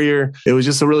was scarier. It was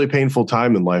just a really painful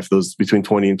time in life, those between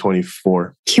 20 and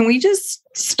 24. Can we just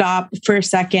stop for a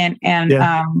second and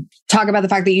talk about the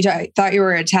fact that you thought you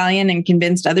were Italian and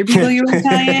convinced other people you were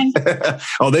Italian?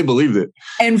 Oh, they believed it.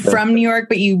 And from New York,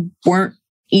 but you weren't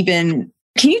even...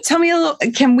 Can you tell me a little...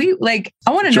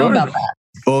 I want to know about that.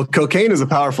 Well, cocaine is a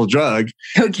powerful drug.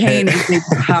 Cocaine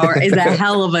is a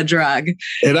hell of a drug.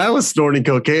 And I was snorting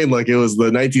cocaine like it was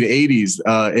the 1980s.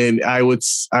 And I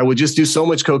would just do so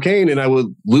much cocaine and I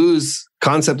would lose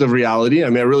concept of reality. I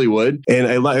mean, I really would.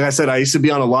 And like I said, I used to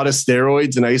be on a lot of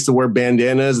steroids and I used to wear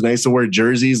bandanas and I used to wear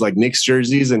jerseys, like Knicks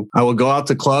jerseys. And I would go out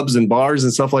to clubs and bars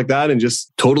and stuff like that and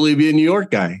just totally be a New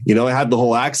York guy. I had the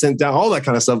whole accent down, all that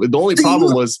kind of stuff. The only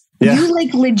problem was... Yeah. You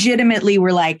legitimately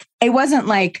were like, it wasn't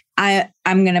like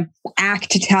I'm going to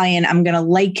act Italian. I'm going to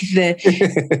like the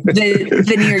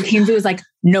New York teams. It was like,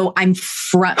 no, I'm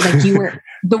from, you were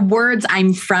the words,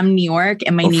 I'm from New York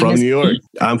and my name from is New York.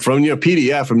 I'm from New York. Petey,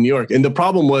 yeah, from New York. And the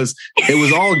problem was it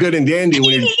was all good and dandy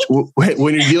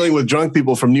when you're dealing with drunk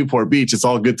people from Newport Beach. It's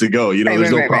all good to go.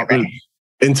 There's no problem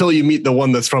until you meet the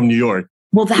one that's from New York.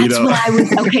 Well, that's what I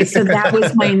was. Okay. So that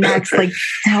was my next,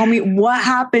 tell me what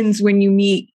happens when you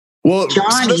meet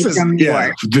Johnny from New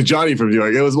York. The Johnny from New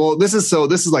York. It was, this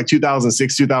is like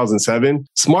 2006, 2007.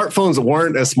 Smartphones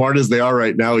weren't as smart as they are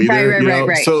right now either.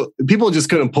 Right. So people just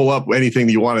couldn't pull up anything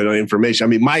you wanted on information. I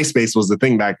mean, MySpace was the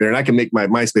thing back there and I can make my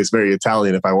MySpace very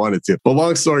Italian if I wanted to. But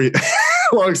long story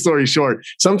short,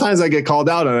 sometimes I get called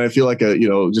out and I feel like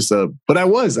but I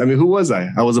was, who was I?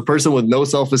 I was a person with no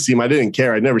self-esteem. I didn't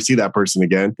care. I'd never see that person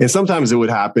again. And sometimes it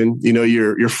would happen,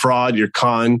 your fraud, your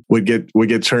con would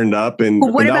get turned up. And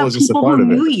that was just a part of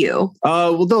it. Who knew you?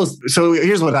 So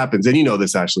here's what happens. And you know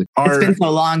this, Ashley. It's been so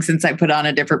long since I put on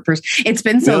a different person. It's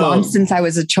been so long since I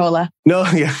was a chola. No,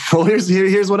 yeah. Well,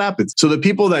 here's what happens. So the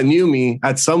people that knew me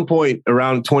at some point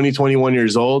around 20, 21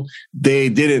 years old, they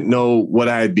didn't know what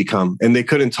I had become and they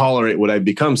couldn't tolerate what I'd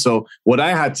become. So what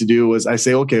I had to do was I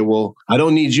say, okay, well, I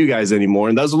don't need you guys anymore.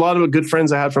 And that was a lot of good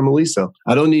friends I had from Aliso.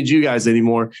 I don't need you guys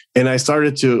anymore. And I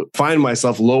started to find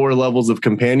myself lower levels of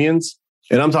companions.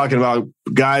 And I'm talking about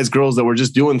guys, girls that were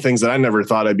just doing things that I never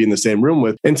thought I'd be in the same room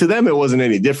with. And to them, it wasn't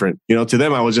any different. To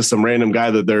them, I was just some random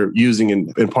guy that they're using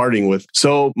and partying with.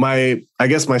 So my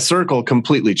circle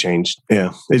completely changed.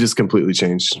 Yeah, it just completely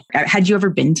changed. Had you ever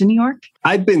been to New York?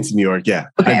 I'd been to New York, yeah.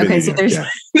 Okay.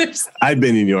 So I'd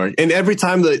been in New York. And every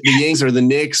time the Yanks or the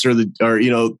Knicks or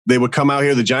they would come out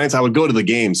here, the Giants, I would go to the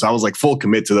game. So I was like full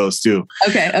commit to those too.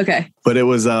 Okay. But it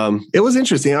was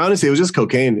interesting. Honestly, it was just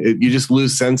cocaine. You just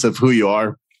lose sense of who you are.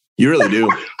 You really do.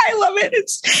 I love it.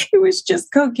 It was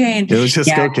just cocaine. It was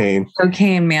just cocaine.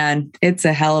 Cocaine, man. It's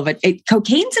a hell of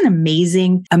cocaine's an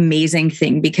amazing, amazing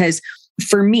thing because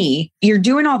for me, you're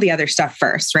doing all the other stuff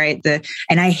first, right?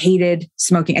 And I hated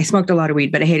smoking. I smoked a lot of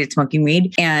weed, but I hated smoking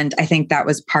weed. And I think that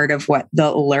was part of what the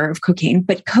allure of cocaine.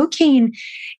 But cocaine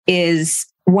is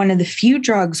one of the few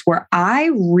drugs where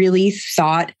I really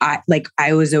thought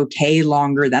I was okay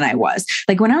longer than I was.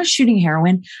 Like when I was shooting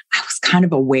heroin, I was kind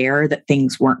of aware that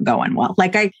things weren't going well.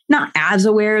 Like not as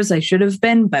aware as I should have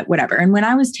been, but whatever. And when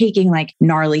I was taking like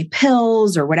gnarly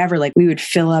pills or whatever, like we would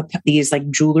fill up these like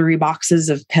jewelry boxes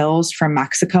of pills from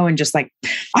Mexico and just like,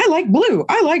 I like blue,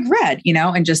 I like red,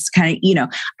 and just kind of,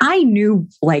 I knew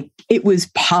like it was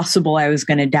possible I was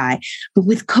going to die. But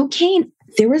with cocaine,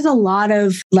 there was a lot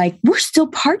of like, we're still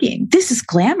partying. This is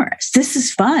glamorous. This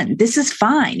is fun. This is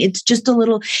fine. It's just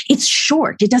it's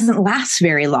short. It doesn't last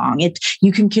very long.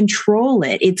 You can control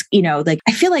it. It's, like,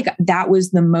 I feel like that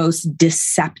was the most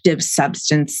deceptive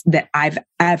substance that I've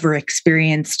ever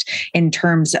experienced in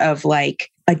terms of like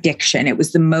addiction. It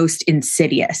was the most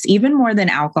insidious, even more than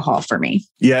alcohol for me.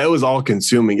 Yeah, it was all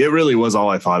consuming. It really was all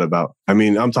I thought about. I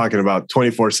mean, I'm talking about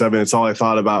 24/7. It's all I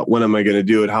thought about. When am I going to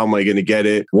do it? How am I going to get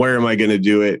it? Where am I going to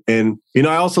do it? And,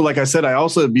 I also, like I said, I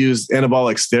also abused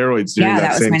anabolic steroids during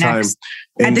that same time.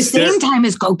 At the same time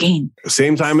as cocaine.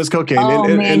 Same time as cocaine. Oh,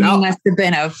 man, you must have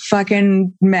been a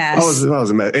fucking mess. That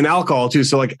was a mess. And alcohol, too.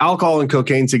 So like alcohol and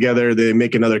cocaine together, they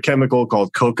make another chemical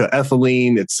called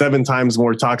cocaethylene. It's 7 times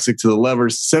more toxic to the liver,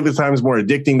 7 times more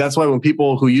addicting. That's why when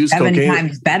people who use 7 cocaine... 7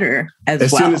 times better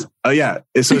as well.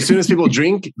 So as soon as people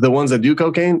drink, the ones that do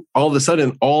cocaine, all of a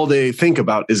sudden, all they think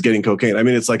about is getting cocaine. I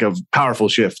mean, it's like a powerful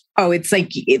shift. Oh, it's like,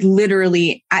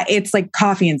 it's like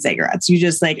coffee and cigarettes. You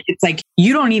just like, it's like,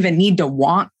 you don't even need to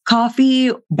want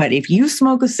coffee, but if you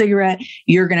smoke a cigarette,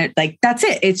 you're going to like, that's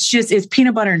it. It's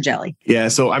peanut butter and jelly. Yeah.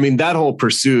 So, I mean, that whole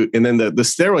pursuit, and then the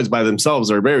steroids by themselves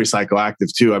are very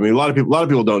psychoactive too. I mean, a lot of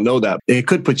people don't know that it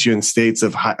could put you in states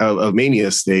of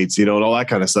mania states, and all that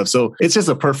kind of stuff. So it's just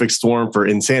a perfect storm for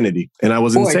insanity. And I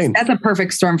was insane. That's a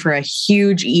perfect storm for a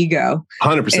huge ego.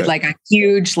 100%. It's like a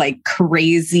huge, like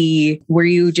crazy. Were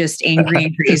you just angry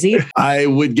and crazy? I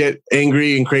would get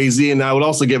angry and crazy, and I would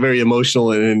also get very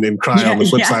emotional and cry on the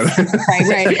flip side.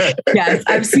 Right. Yes.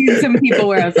 I've seen some people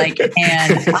where I was like, and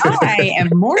I am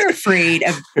more afraid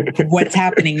of what's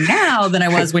happening now than I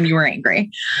was when you were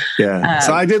angry. Yeah.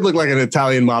 So I did look like an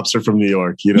Italian mobster from New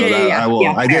York.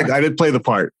 I did play the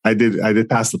part. I did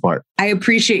pass the part. I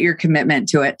appreciate your commitment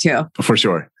to it too. For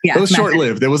sure. Yeah, it was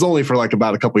short-lived. It was only for like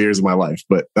about a couple of years of my life,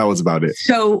 but that was about it.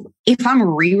 So if I'm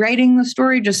rewriting the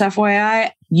story, just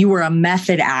FYI, you were a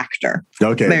method actor.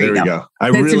 Okay, there we go. I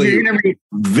really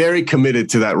very committed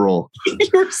to that role.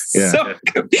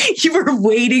 You were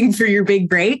waiting for your big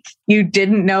break. You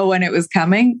didn't know when it was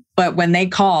coming, but when they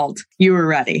called, you were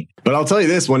ready. But I'll tell you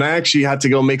this, when I actually had to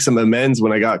go make some amends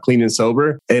when I got clean and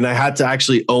sober, and I had to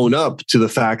actually own up to the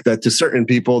fact that to certain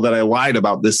people that I lied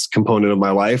about this component of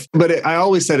my life. But I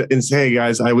always said and say, hey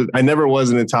guys, I never was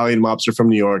an Italian mobster from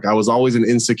New York. I was always an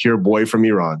insecure boy from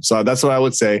Iran. So that's what I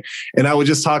would say. And I would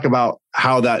just talk about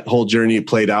how that whole journey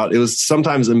played out. It was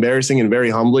sometimes embarrassing and very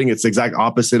humbling. It's the exact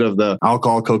opposite of the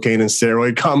alcohol, cocaine, and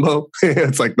steroid combo.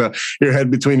 It's like your head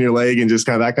between your leg and just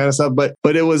kind of that kind of stuff. But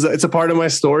it's a part of my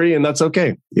story, and that's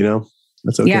okay.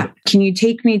 That's okay. Yeah. Can you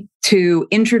take me to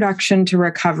introduction to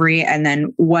recovery and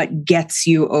then what gets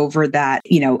you over that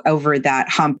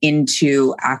hump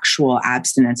into actual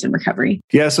abstinence and recovery?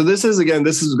 Yeah. So this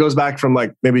goes back from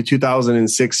like maybe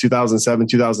 2006, 2007,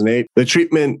 2008. The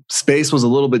treatment space was a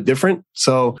little bit different.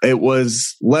 So it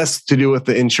was less to do with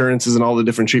the insurances and all the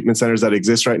different treatment centers that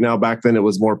exist right now. Back then it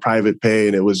was more private pay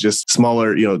and it was just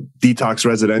smaller, detox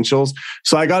residentials.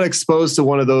 So I got exposed to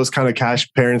one of those kind of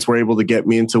cash. Parents were able to get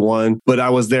me into one, but I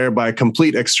was there by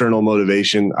complete external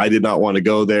motivation. I did not want to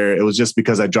go there. It was just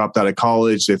because I dropped out of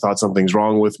college. They thought something's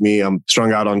wrong with me. I'm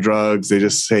strung out on drugs. They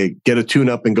just say, get a tune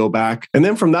up and go back. And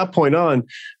then from that point on,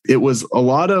 it was a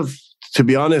lot of, to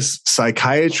be honest,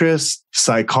 psychiatrists,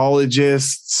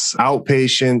 psychologists,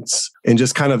 outpatients, and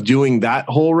just kind of doing that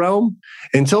whole realm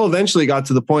until eventually got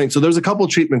to the point. So there's a couple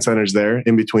of treatment centers there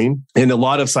in between and a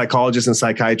lot of psychologists and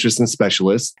psychiatrists and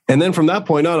specialists. And then from that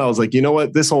point on, I was like, you know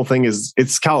what? This whole thing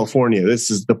it's California.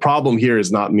 This is the problem here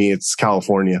is not me. It's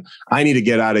California. I need to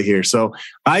get out of here. So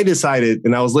I decided,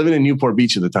 and I was living in Newport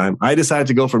Beach at the time. I decided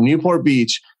to go from Newport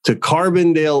Beach to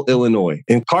Carbondale, Illinois.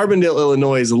 And Carbondale,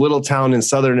 Illinois is a little town in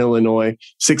southern Illinois,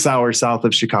 6 hours south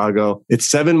of Chicago. It's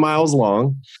 7 miles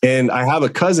long. And I have a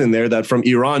cousin there that from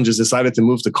Iran just decided to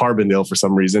move to Carbondale for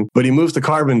some reason. But he moved to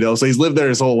Carbondale. So he's lived there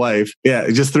his whole life. Yeah,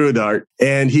 just threw a dart.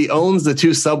 And he owns the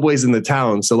 2 subways in the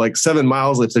town. So like 7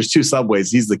 miles, if there's 2 subways,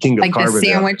 he's the king of Carbondale. Like the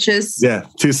sandwiches? Yeah,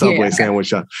 2 subway sandwich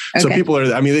shop. Okay. So people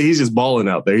he's just balling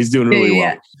out there. He's doing really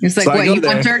well. It's like, so what, you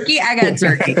want turkey? I got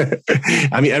turkey.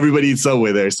 Everybody eats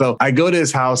Subway there. So I go to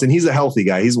his house and he's a healthy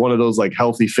guy. He's one of those like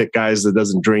healthy, fit guys that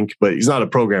doesn't drink, but he's not a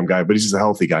program guy, but he's just a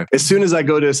healthy guy. As soon as I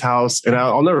go to his house, and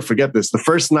I'll never forget this, the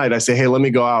first night I say, hey, let me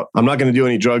go out. I'm not going to do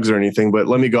any drugs or anything, but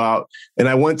let me go out. And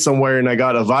I went somewhere and I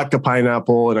got a vodka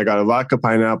pineapple.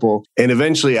 And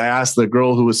eventually I asked the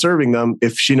girl who was serving them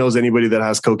if she knows anybody that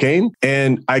has cocaine.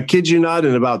 And I kid you not,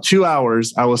 in about 2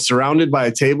 hours, I was surrounded by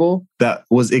a table that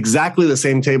was exactly the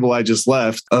same table I just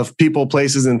left, of people,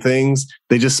 places, and things.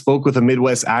 They just spoke with a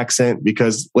Midwest accent,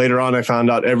 because later on I found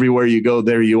out everywhere you go,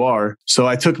 there you are. So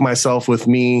I took myself with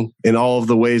me in all of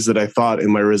the ways that I thought,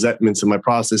 in my resentments and my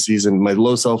processes and my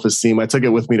low self-esteem. I took it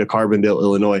with me to Carbondale,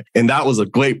 Illinois. And that was a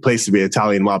great place to be an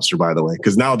Italian mobster, by the way,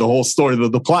 because now the whole story,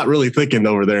 the plot really thickened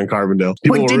over there in Carbondale.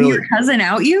 Didn't your cousin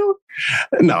out you?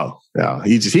 No,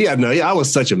 I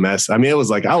was such a mess. I mean, it was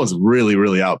like, I was really,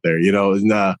 really out there,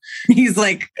 and, he's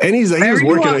like, and he was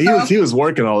working, he was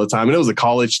working all the time, and it was a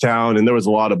college town and there was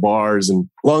a lot of bars. And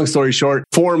long story short,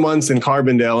 4 months in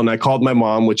Carbondale, and I called my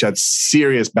mom, which had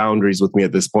serious boundaries with me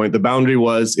at this point. The boundary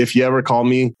was, if you ever call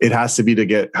me, it has to be to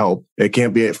get help. It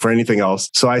can't be for anything else.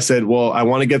 So I said, well, I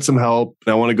want to get some help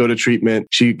and I want to go to treatment.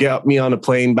 She got me on a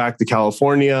plane back to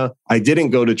California. I didn't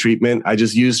go to treatment. I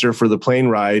just used her for the plane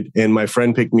ride, and my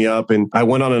friend picked me up, and I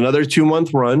went on another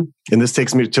 2-month run. And this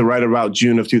takes me to right about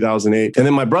June of 2008. And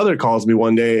then my brother calls me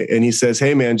one day and he says,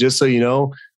 hey man, just so you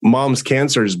know, Mom's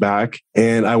cancer is back,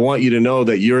 and I want you to know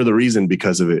that you're the reason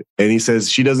because of it. And he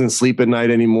says, she doesn't sleep at night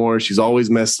anymore. She's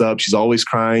always messed up. She's always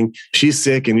crying. She's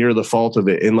sick and you're the fault of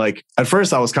it. And like, at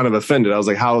first I was kind of offended. I was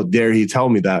like, how dare he tell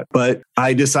me that? But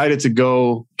I decided to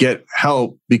go get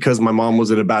help because my mom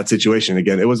was in a bad situation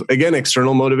again. It was, again,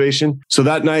 external motivation. So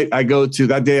that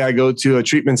day I go to a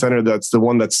treatment center. That's the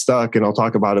one that's stuck. And I'll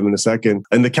talk about him in a second.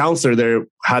 And the counselor there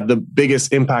had the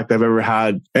biggest impact I've ever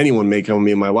had anyone make on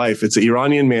me in my life. It's an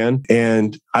Iranian man.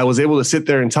 And I was able to sit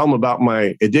there and tell him about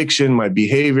my addiction, my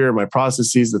behavior, my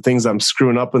processes, the things I'm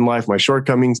screwing up in life, my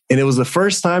shortcomings. And it was the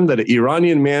first time that an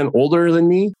Iranian man older than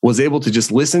me was able to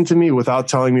just listen to me without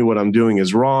telling me what I'm doing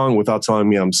is wrong, without telling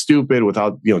me I'm stupid,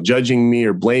 without, judging me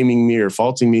or blaming me or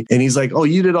faulting me. And he's like, oh,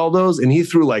 you did all those? And he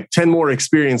threw like 10 more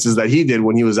experiences that he did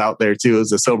when he was out there too,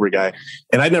 as a sober guy.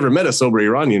 And I'd never met a sober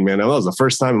Iranian man. That was the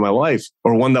first time in my life,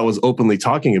 or one that was openly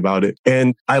talking about it.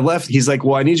 And I left. He's like,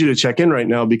 well, I need you to check in right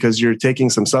now because you're taking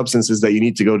some substances that you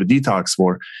need to go to detox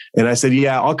for. And I said,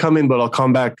 yeah, I'll come in, but I'll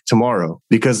come back tomorrow,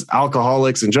 because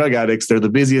alcoholics and drug addicts, they're the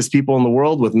busiest people in the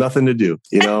world with nothing to do,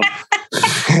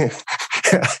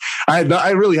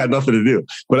 I really had nothing to do,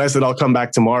 but I said, I'll come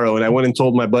back tomorrow. And I went and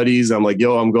told my buddies, I'm like,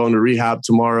 yo, I'm going to rehab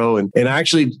tomorrow. And I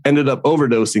actually ended up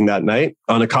overdosing that night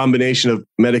on a combination of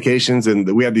medications.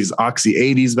 And we had these Oxy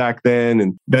 80s back then,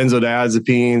 and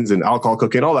benzodiazepines and alcohol,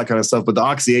 cocaine, all that kind of stuff. But the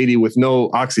Oxy 80 with no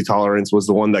oxy tolerance was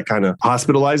the one that kind of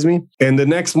hospitalized me. And the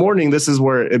next morning, this is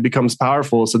where it becomes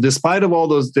powerful. So despite of all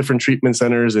those different treatment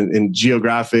centers and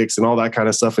geographics and all that kind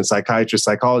of stuff, and psychiatrists,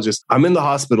 psychologists, I'm in the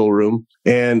hospital room,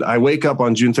 and I wake up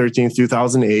on June 13th,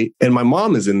 2008, and my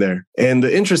mom is in there. And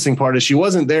the interesting part is she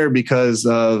wasn't there because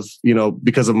of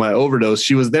my overdose.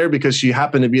 She was there because she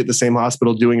happened to be at the same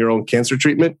hospital doing her own cancer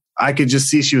treatment. I could just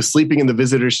see she was sleeping in the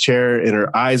visitor's chair and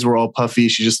her eyes were all puffy.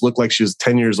 She just looked like she was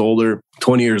 10 years older,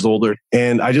 20 years older.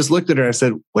 And I just looked at her and I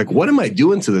said, like, what am I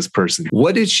doing to this person?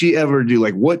 What did she ever do?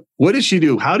 Like, what did she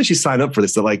do? How did she sign up for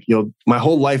this? That my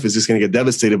whole life is just going to get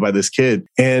devastated by this kid.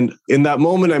 And in that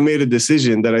moment, I made a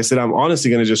decision that I said, I'm honestly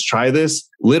going to just try this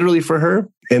literally for her.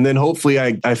 And then hopefully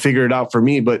I figure it out for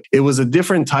me. But it was a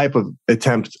different type of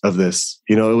attempt of this.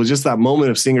 It was just that moment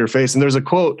of seeing her face. And there's a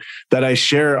quote that I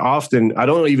share often. I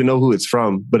don't even know who it's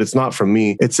from, but it's not from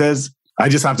me. It says, I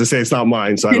just have to say it's not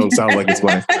mine, so I don't sound like it's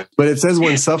mine. But it says,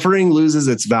 when suffering loses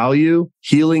its value,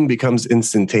 healing becomes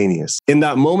instantaneous. In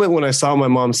that moment when I saw my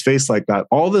mom's face like that,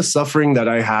 all the suffering that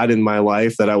I had in my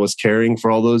life that I was carrying for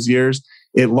all those years,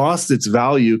 it lost its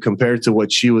value compared to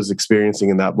what she was experiencing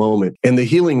in that moment. And the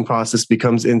healing process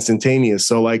becomes instantaneous.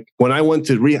 So like when I went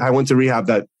to rehab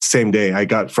that same day, I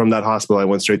got from that hospital, I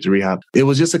went straight to rehab. It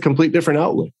was just a complete different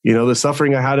outlook. The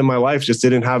suffering I had in my life just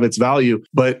didn't have its value.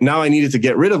 But now I needed to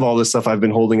get rid of all this stuff I've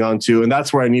been holding on to. And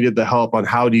that's where I needed the help on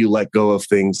how do you let go of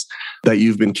things that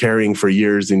you've been carrying for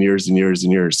years and years and years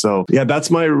and years. So yeah,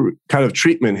 that's my kind of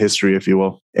treatment history, if you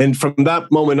will. And from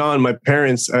that moment on, my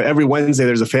parents, every Wednesday,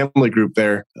 there's a family group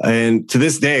there. And to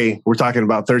this day, we're talking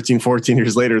about 13, 14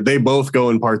 years later, they both go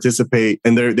and participate,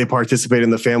 and they participate in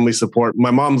the family support.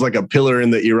 My mom's like a pillar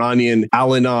in the Iranian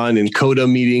Al-Anon and Coda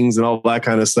meetings and all that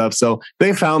kind of stuff. So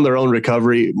they found their own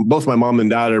recovery. Both my mom and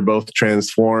dad are both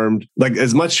transformed. Like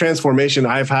as much transformation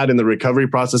I've had in the recovery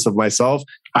process of myself,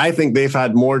 I think they've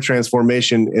had more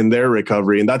transformation in their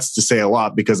recovery. And that's to say a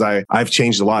lot because I've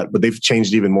changed a lot, but they've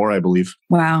changed even more, I believe.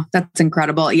 Wow, that's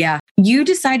incredible. Yeah. You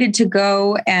decided to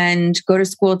go to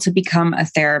school to become a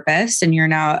therapist, and you're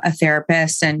now a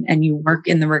therapist and you work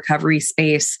in the recovery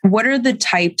space. What are the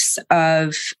types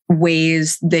of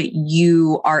ways that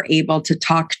you are able to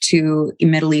talk to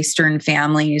Middle Eastern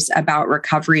families about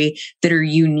recovery that are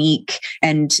unique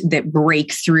and that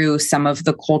break through some of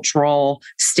the cultural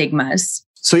stigmas?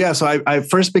 So I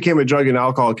first became a drug and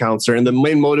alcohol counselor. And the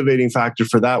main motivating factor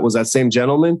for that was that same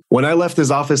gentleman. When I left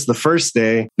his office the first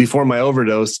day before my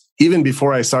overdose, even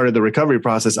before I started the recovery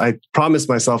process, I promised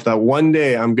myself that one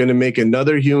day I'm going to make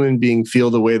another human being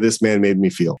feel the way this man made me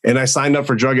feel. And I signed up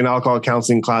for drug and alcohol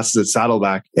counseling classes at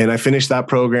Saddleback. And I finished that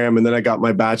program. And then I got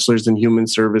my bachelor's in human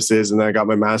services. And then I got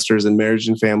my master's in marriage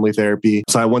and family therapy.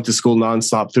 So I went to school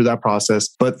nonstop through that process.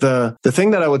 But the thing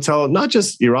that I would tell not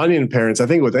just Iranian parents, I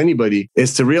think with anybody,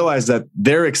 is to realize that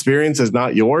their experience is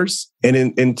not yours.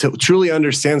 And to truly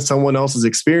understand someone else's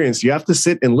experience, you have to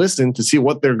sit and listen to see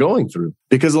what they're going through.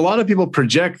 Because a lot of people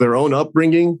project their own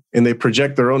upbringing and they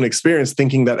project their own experience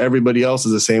thinking that everybody else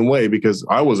is the same way. Because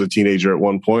I was a teenager at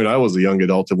one point. I was a young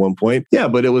adult at one point. Yeah,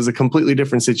 but it was a completely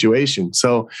different situation.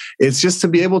 So it's just to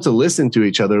be able to listen to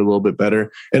each other a little bit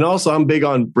better. And also, I'm big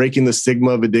on breaking the stigma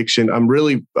of addiction. I'm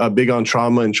really big on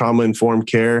trauma and trauma-informed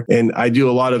care. And I do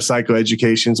a lot of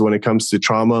psychoeducations when it comes to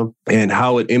trauma and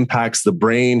how it impacts the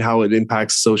brain, how it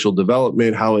impacts social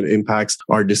development, how it impacts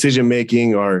our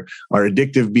decision-making, our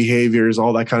addictive behaviors,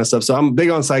 all that kind of stuff. So I'm big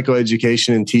on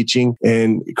psychoeducation and teaching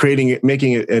and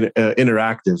making it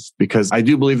interactive, because I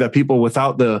do believe that people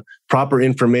without the proper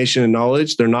information and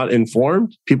knowledge, they're not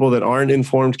informed. People that aren't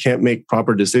informed can't make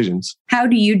proper decisions. How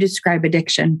do you describe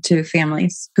addiction to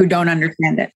families who don't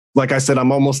understand it? Like I said,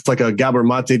 I'm almost like a Gabor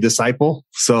Mate disciple.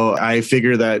 So I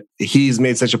figure that he's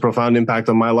made such a profound impact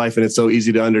on my life, and it's so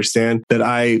easy to understand that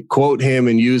I quote him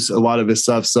and use a lot of his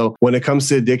stuff. So when it comes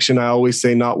to addiction, I always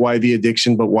say not why the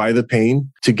addiction, but why the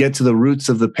pain. To get to the roots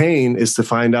of the pain is to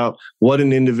find out what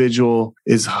an individual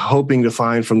is hoping to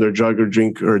find from their drug or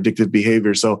drink or addictive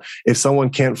behavior. So if someone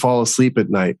can't fall asleep at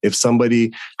night, if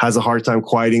somebody has a hard time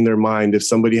quieting their mind, if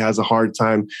somebody has a hard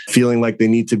time feeling like they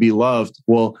need to be loved,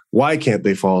 well, why can't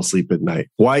they fall asleep at night?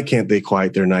 Why can't they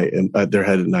quiet their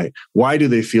head at night? Why do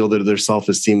they feel that their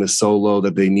self-esteem is so low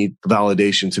that they need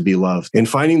validation to be loved? And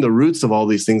finding the roots of all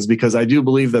these things, because I do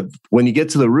believe that when you get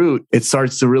to the root, it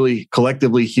starts to really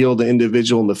collectively heal the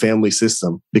individual and the family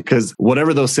system. Because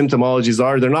whatever those symptomologies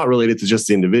are, they're not related to just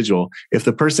the individual. If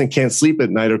the person can't sleep at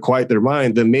night or quiet their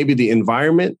mind, then maybe the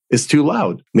environment is too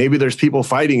loud. Maybe there's people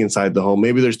fighting inside the home.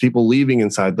 Maybe there's people leaving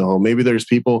inside the home. Maybe there's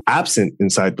people absent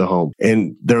inside the home,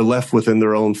 and they're left within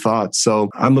their own thoughts. So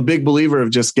I'm a big believer of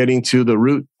just getting to the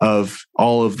root of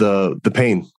all of the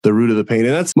pain, the root of the pain.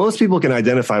 And that's, most people can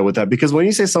identify with that, because when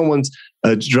you say someone's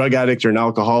a drug addict or an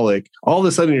alcoholic, all of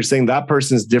a sudden you're saying that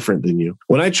person is different than you.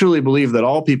 When I truly believe that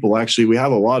all people, actually, we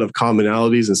have a lot of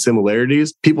commonalities and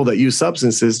similarities. People that use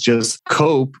substances just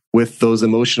cope with those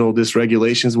emotional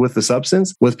dysregulations with the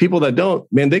substance. With people that don't,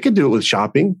 man, they can do it with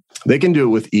shopping. They can do it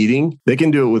with eating. They can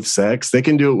do it with sex. They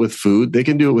can do it with food. They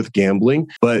can do it with gambling.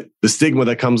 But the stigma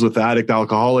that comes with the addict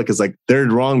alcoholic is like, they're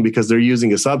wrong because they're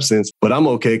using a substance, but I'm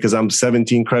okay because I'm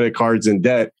 17 credit cards in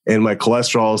debt and my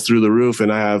cholesterol is through the roof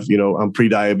and I have, I'm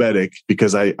pre-diabetic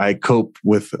because I cope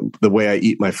with the way I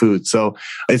eat my food. So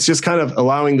it's just kind of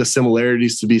allowing the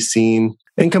similarities to be seen.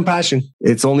 And compassion.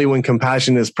 It's only when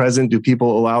compassion is present do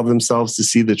people allow themselves to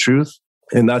see the truth.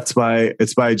 And it's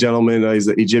by a gentleman, he's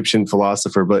an Egyptian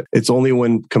philosopher, but it's only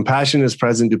when compassion is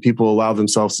present do people allow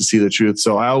themselves to see the truth.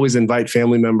 So I always invite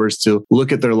family members to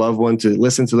look at their loved one, to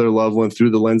listen to their loved one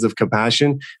through the lens of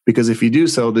compassion. Because if you do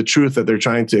so, the truth that they're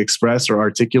trying to express or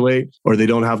articulate, or they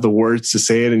don't have the words to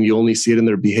say it and you only see it in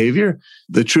their behavior,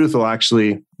 the truth will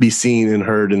actually be seen and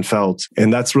heard and felt.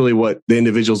 And that's really what the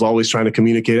individual's always trying to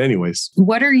communicate anyways.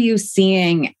 What are you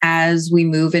seeing as we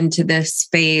move into this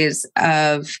phase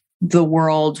of the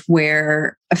world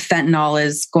where fentanyl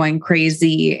is going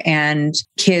crazy and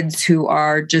kids who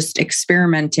are just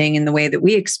experimenting in the way that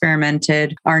we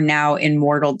experimented are now in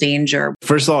mortal danger?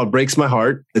 First of all, it breaks my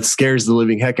heart. It scares the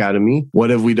living heck out of me.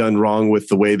 What have we done wrong with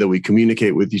the way that we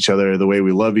communicate with each other, the way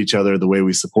we love each other, the way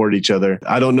we support each other?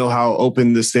 I don't know how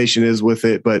open the station is with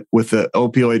it, but with the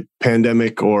opioid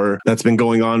pandemic, or that's been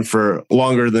going on for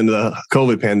longer than the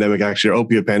COVID pandemic, actually, our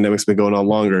opioid pandemic's been going on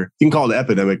longer. You can call it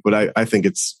epidemic, but I think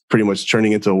it's pretty much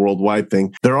turning into a worldwide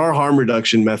thing. there are harm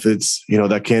reduction methods,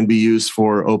 that can be used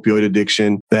for opioid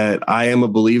addiction that I am a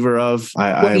believer of.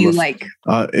 What do you like?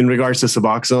 In regards to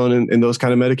Suboxone and those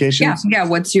kind of medications? Yeah.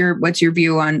 What's your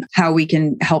view on how we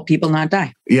can help people not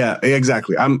die? Yeah,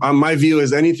 exactly. My view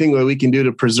is anything that we can do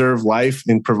to preserve life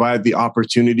and provide the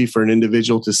opportunity for an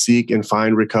individual to seek and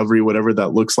find recovery, whatever that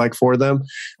looks like for them,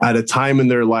 at a time in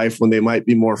their life when they might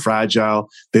be more fragile,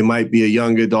 they might be a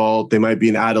young adult, they might be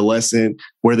an adolescent,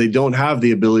 where they don't have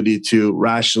the ability to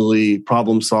rationally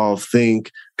problem solve,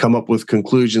 think, come up with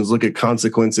conclusions, look at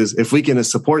consequences. If we can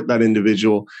support that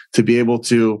individual to be able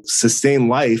to sustain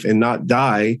life and not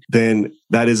die, then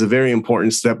that is a very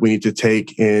important step we need to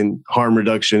take in harm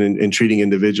reduction and treating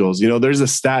individuals. There's a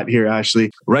stat here,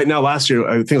 Ashley. Right now, last year,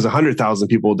 I think it was 100,000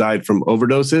 people died from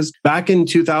overdoses. Back in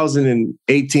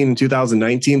 2018 and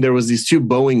 2019, there was these 2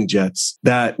 Boeing jets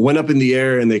that went up in the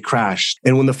air and they crashed.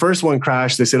 And when the first one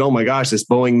crashed, they said, oh my gosh, this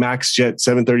Boeing Max jet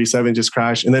 737 just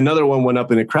crashed. And then another one went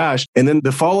up and it crashed. And then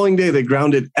the following day, they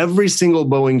grounded every single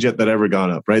Boeing jet that ever gone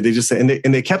up, right? They just said,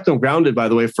 and they kept them grounded, by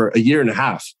the way, for a year and a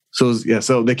half. So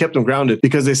they kept them grounded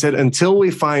because they said, until we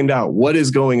find out what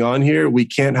is going on here, we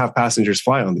can't have passengers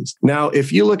fly on these. Now,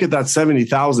 if you look at that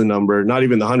 70,000 number, not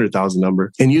even the 100,000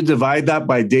 number, and you divide that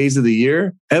by days of the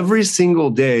year, every single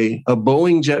day, a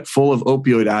Boeing jet full of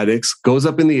opioid addicts goes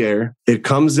up in the air, it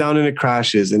comes down and it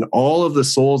crashes, and all of the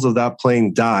souls of that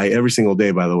plane die every single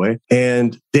day, by the way,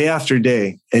 and day after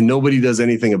day, and nobody does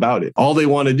anything about it. All they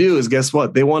want to do is, guess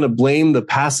what? They want to blame the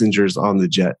passengers on the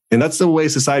jet. And that's the way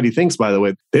society thinks, by the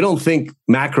way. They don't think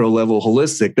macro level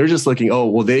holistic. They're just looking, oh,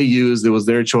 well, it was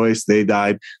their choice. They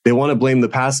died. They want to blame the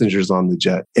passengers on the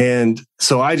jet. And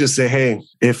so I just say, hey,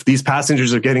 if these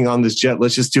passengers are getting on this jet,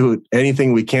 let's just do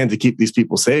anything we can to keep these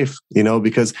people safe,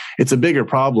 because it's a bigger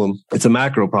problem. It's a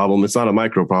macro problem. It's not a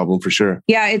micro problem for sure.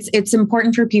 Yeah, it's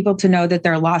important for people to know that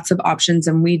there are lots of options.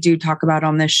 And we do talk about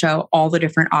on this show all the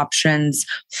different options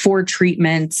for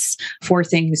treatments, for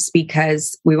things,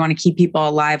 because we want to keep people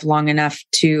alive long enough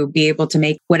to be able to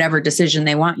make whatever decision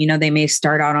they want. They may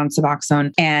start out on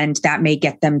Suboxone and that may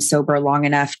get them sober long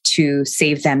enough to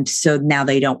save them. So now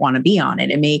they don't want to be on it.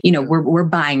 It may, we're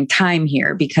buying time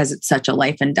here because it's such a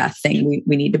life and death thing.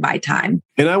 We need to buy time.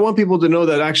 And I want people to know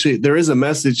that actually there is a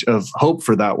message of hope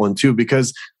for that one too,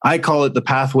 because I call it the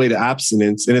pathway to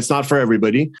abstinence, and it's not for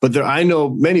everybody, but I know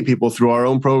many people through our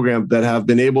own program that have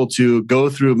been able to go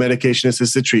through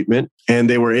medication-assisted treatment, and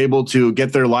they were able to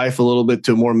get their life a little bit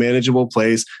to a more manageable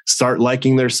place, start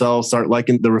liking themselves, start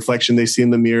liking the reflection they see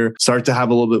in the mirror, start to have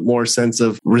a little bit more sense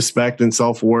of respect and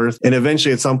self-worth. And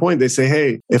eventually at some point they say,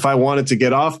 hey, if I wanted to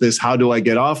get off this, how do I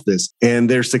get off this? And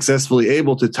they're successfully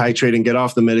able to titrate and get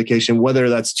off the medication, whether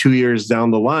that's 2 years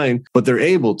down the line, but they're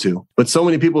able to. But so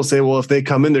many people say, well, if they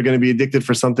come in, they're going to be addicted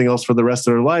for something else for the rest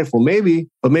of their life. Well, maybe,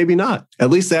 but maybe not. At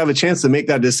least they have a chance to make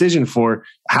that decision for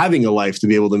having a life to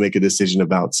be able to make a decision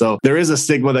about. So there is a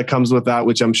stigma that comes with that,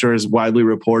 which I'm sure is widely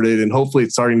reported. And hopefully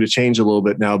it's starting to change a little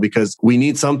bit now, because we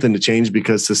need something to change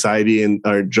because society and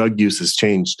our drug use has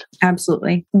changed.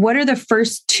 Absolutely. What are the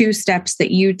first 2 steps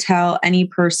that you tell any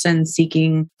person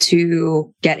seeking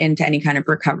to get into any kind of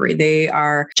recovery? They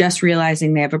are just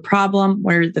realizing they have a problem.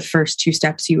 What are the first 2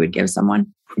 steps you would give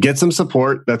someone? Get some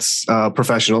support that's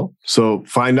professional. So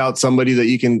find out somebody that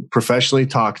you can professionally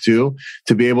talk to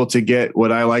be able to get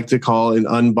what I like to call an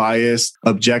unbiased,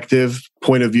 objective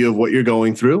point of view of what you're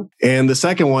going through. And the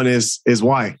second one is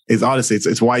why.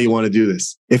 It's why you want to do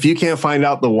this. If you can't find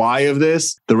out the why of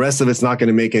this, the rest of it's not going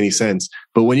to make any sense.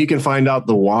 But when you can find out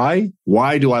the why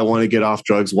do I want to get off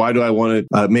drugs? Why do I want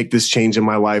to make this change in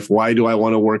my life? Why do I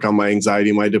want to work on my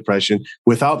anxiety, my depression?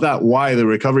 Without that why, the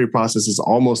recovery process is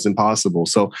almost impossible.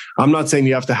 So I'm not saying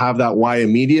you have to have that why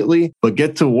immediately, but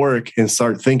get to work and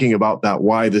start thinking about that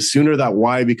why. The sooner that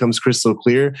why becomes crystal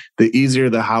clear, the easier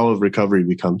the how of recovery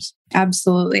becomes.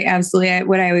 Absolutely. Absolutely.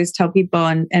 What I always tell people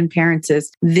and parents is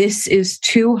this is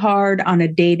too hard on a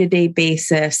day-to-day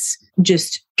basis,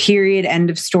 just period, end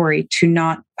of story, to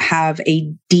not have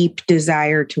a deep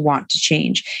desire to want to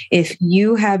change. If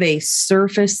you have a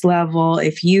surface level,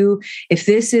 if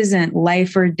this isn't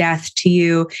life or death to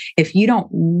you, if you don't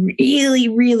really,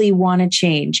 really want to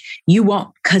change, you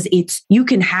won't, because you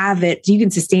can have it, you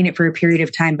can sustain it for a period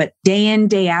of time, but day in,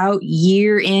 day out,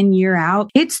 year in, year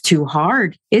out, it's too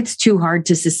hard. It's too hard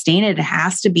to sustain it. It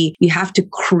has to be, you have to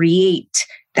create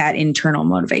that internal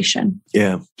motivation.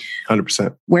 Yeah,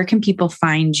 100%. Where can people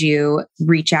find you,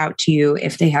 reach out to you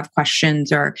if they have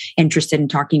questions or interested in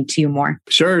talking to you more?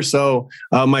 Sure. So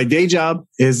my day job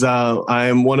is I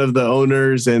am one of the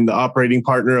owners and the operating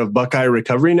partner of Buckeye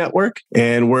Recovery Network.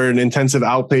 And we're an intensive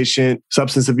outpatient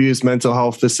substance abuse mental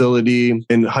health facility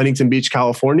in Huntington Beach,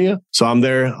 California. So I'm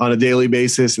there on a daily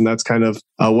basis, and that's kind of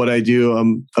what I do.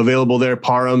 I'm available there,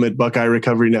 Parham at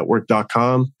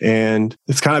BuckeyeRecoveryNetwork.com. And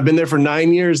it's kind of been there for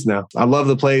 9 years now. I love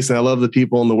the place and I love the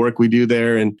people and the work we do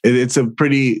there. And it's a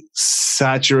pretty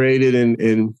saturated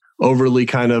and overly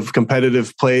kind of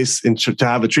competitive place to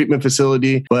have a treatment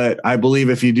facility. But I believe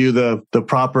if you do the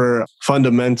proper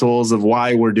fundamentals of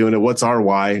why we're doing it, what's our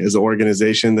why as an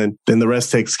organization, then the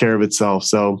rest takes care of itself.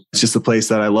 So it's just a place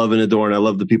that I love and adore, and I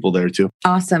love the people there too.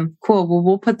 Awesome. Cool. Well,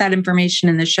 we'll put that information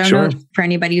in the show notes for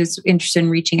anybody who's interested in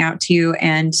reaching out to you,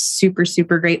 and super,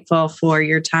 super grateful for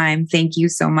your time. Thank you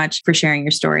so much for sharing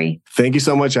your story. Thank you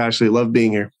so much, Ashley. Love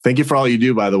being here. Thank you for all you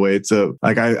do, by the way. It's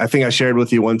I think I shared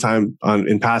with you one time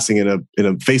in passing in a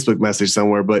Facebook message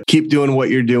somewhere, but keep doing what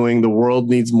you're doing. The world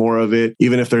needs more of it.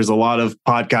 Even if there's a lot of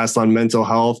podcasts on mental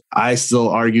health, I still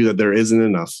argue that there isn't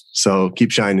enough. So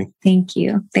keep shining. Thank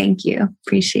you. Thank you.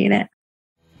 Appreciate it.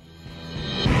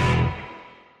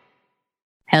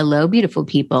 Hello, beautiful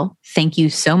people. Thank you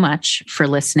so much for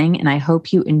listening. And I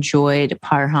hope you enjoyed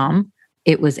Parham.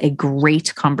 It was a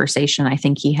great conversation. I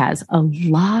think he has a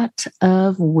lot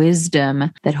of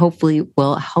wisdom that hopefully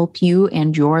will help you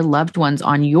and your loved ones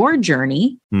on your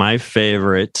journey. My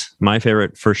favorite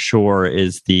for sure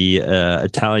is the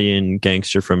Italian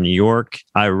gangster from New York.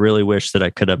 I really wish that I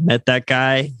could have met that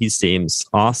guy. He seems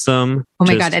awesome. Oh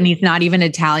my God. And he's not even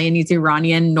Italian. He's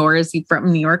Iranian, nor is he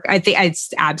from New York. I think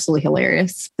it's absolutely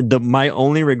hilarious. My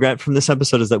only regret from this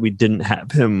episode is that we didn't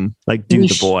have him do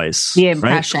the voice. The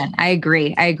impression. Right? I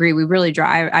agree. We really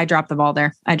I dropped the ball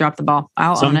there. I dropped the ball.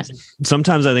 I'll own it.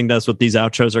 Sometimes I think that's what these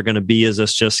outros are going to be, is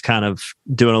us just kind of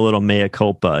doing a little mea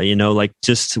culpa,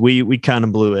 we kind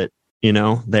of blew it,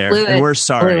 there. And we're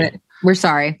sorry. We're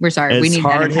sorry. As we need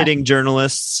hard-hitting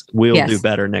journalists, we'll do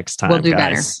better next time, we'll do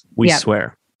guys. Better. We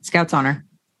swear. Scout's honor.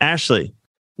 Ashley,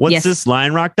 what's this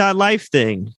LionRock.life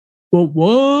thing?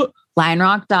 What?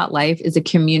 LionRock.life is a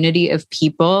community of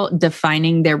people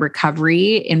defining their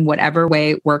recovery in whatever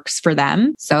way works for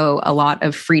them. So a lot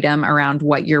of freedom around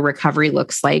what your recovery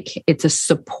looks like. It's a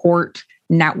support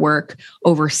network,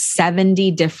 over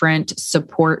 70 different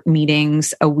support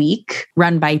meetings a week,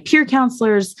 run by peer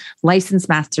counselors, licensed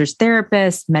master's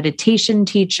therapists, meditation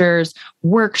teachers,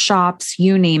 workshops,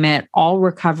 you name it, all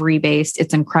recovery based.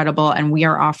 It's incredible. And we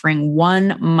are offering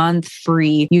 1 month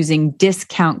free using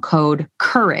discount code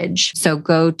COURAGE. So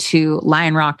go to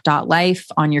lionrock.life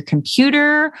on your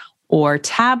computer or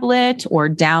tablet, or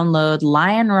download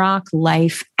LionRock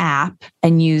Life app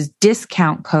and use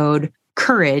discount code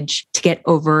COURAGE to get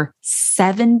over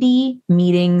 70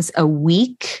 meetings a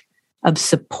week of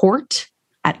support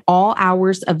at all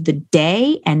hours of the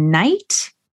day and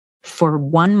night for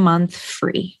 1 month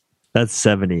free. That's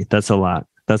 70. That's a lot.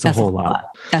 That's a whole lot.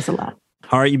 That's a lot.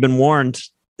 All right, you've been warned.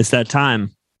 It's that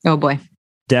time. Oh boy.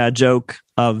 Dad joke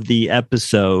of the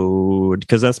episode,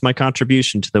 because that's my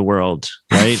contribution to the world,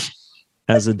 right?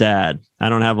 As a dad, I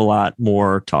don't have a lot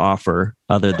more to offer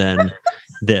other than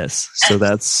this. So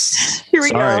that's... Here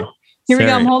we go.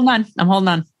 I'm holding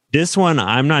on. This one,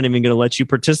 I'm not even going to let you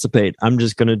participate. I'm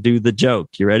just going to do the joke.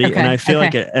 You ready? Okay. And I feel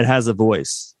like it has a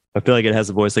voice. I feel like it has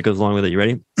a voice that goes along with it. You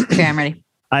ready? Okay, I'm ready.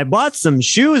 I bought some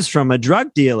shoes from a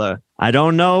drug dealer. I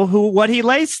don't know what he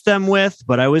laced them with,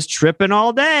 but I was tripping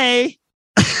all day.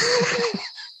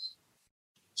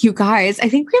 You guys, I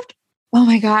think we have to... Oh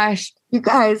my gosh. You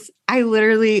guys, I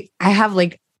have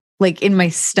like in my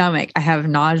stomach, I have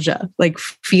nausea, like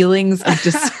feelings of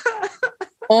just,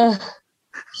 oh,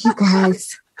 you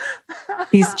guys,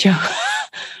 these jokes.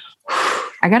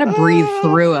 I got to breathe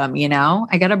through them,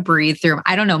 I got to breathe through them.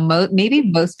 I don't know. Maybe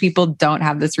most people don't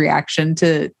have this reaction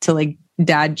to like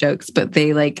dad jokes, but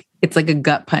it's like a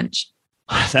gut punch.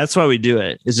 That's why we do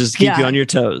it. Is just keep you on your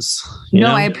toes.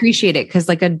 I appreciate it. Cause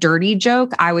like a dirty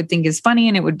joke I would think is funny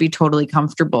and it would be totally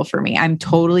comfortable for me. I'm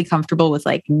totally comfortable with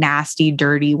like nasty,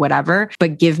 dirty, whatever,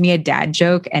 but give me a dad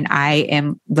joke and I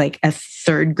am like a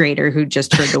third grader who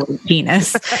just heard the word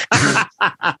penis.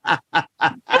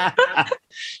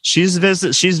 She's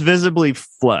visibly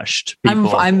flushed.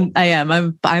 People. I'm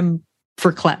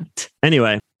verklempt.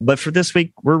 Anyway, but for this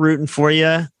week, we're rooting for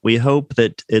you. We hope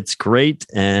that it's great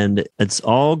and it's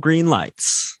all green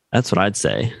lights. That's what I'd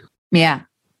say. Yeah.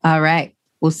 All right.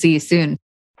 We'll see you soon.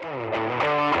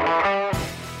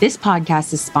 This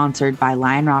podcast is sponsored by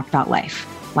LionRock.life.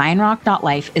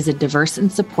 LionRock.life is a diverse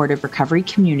and supportive recovery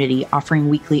community offering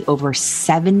weekly over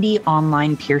 70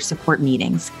 online peer support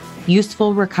meetings,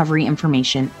 useful recovery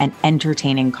information, and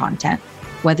entertaining content.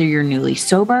 Whether you're newly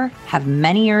sober, have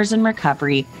many years in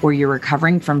recovery, or you're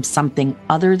recovering from something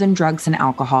other than drugs and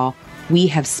alcohol, we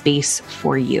have space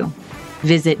for you.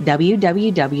 Visit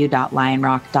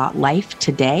www.lionrock.life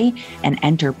today and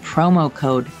enter promo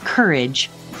code COURAGE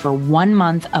for 1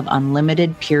 month of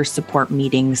unlimited peer support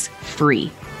meetings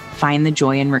free. Find the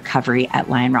joy in recovery at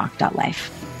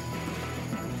lionrock.life.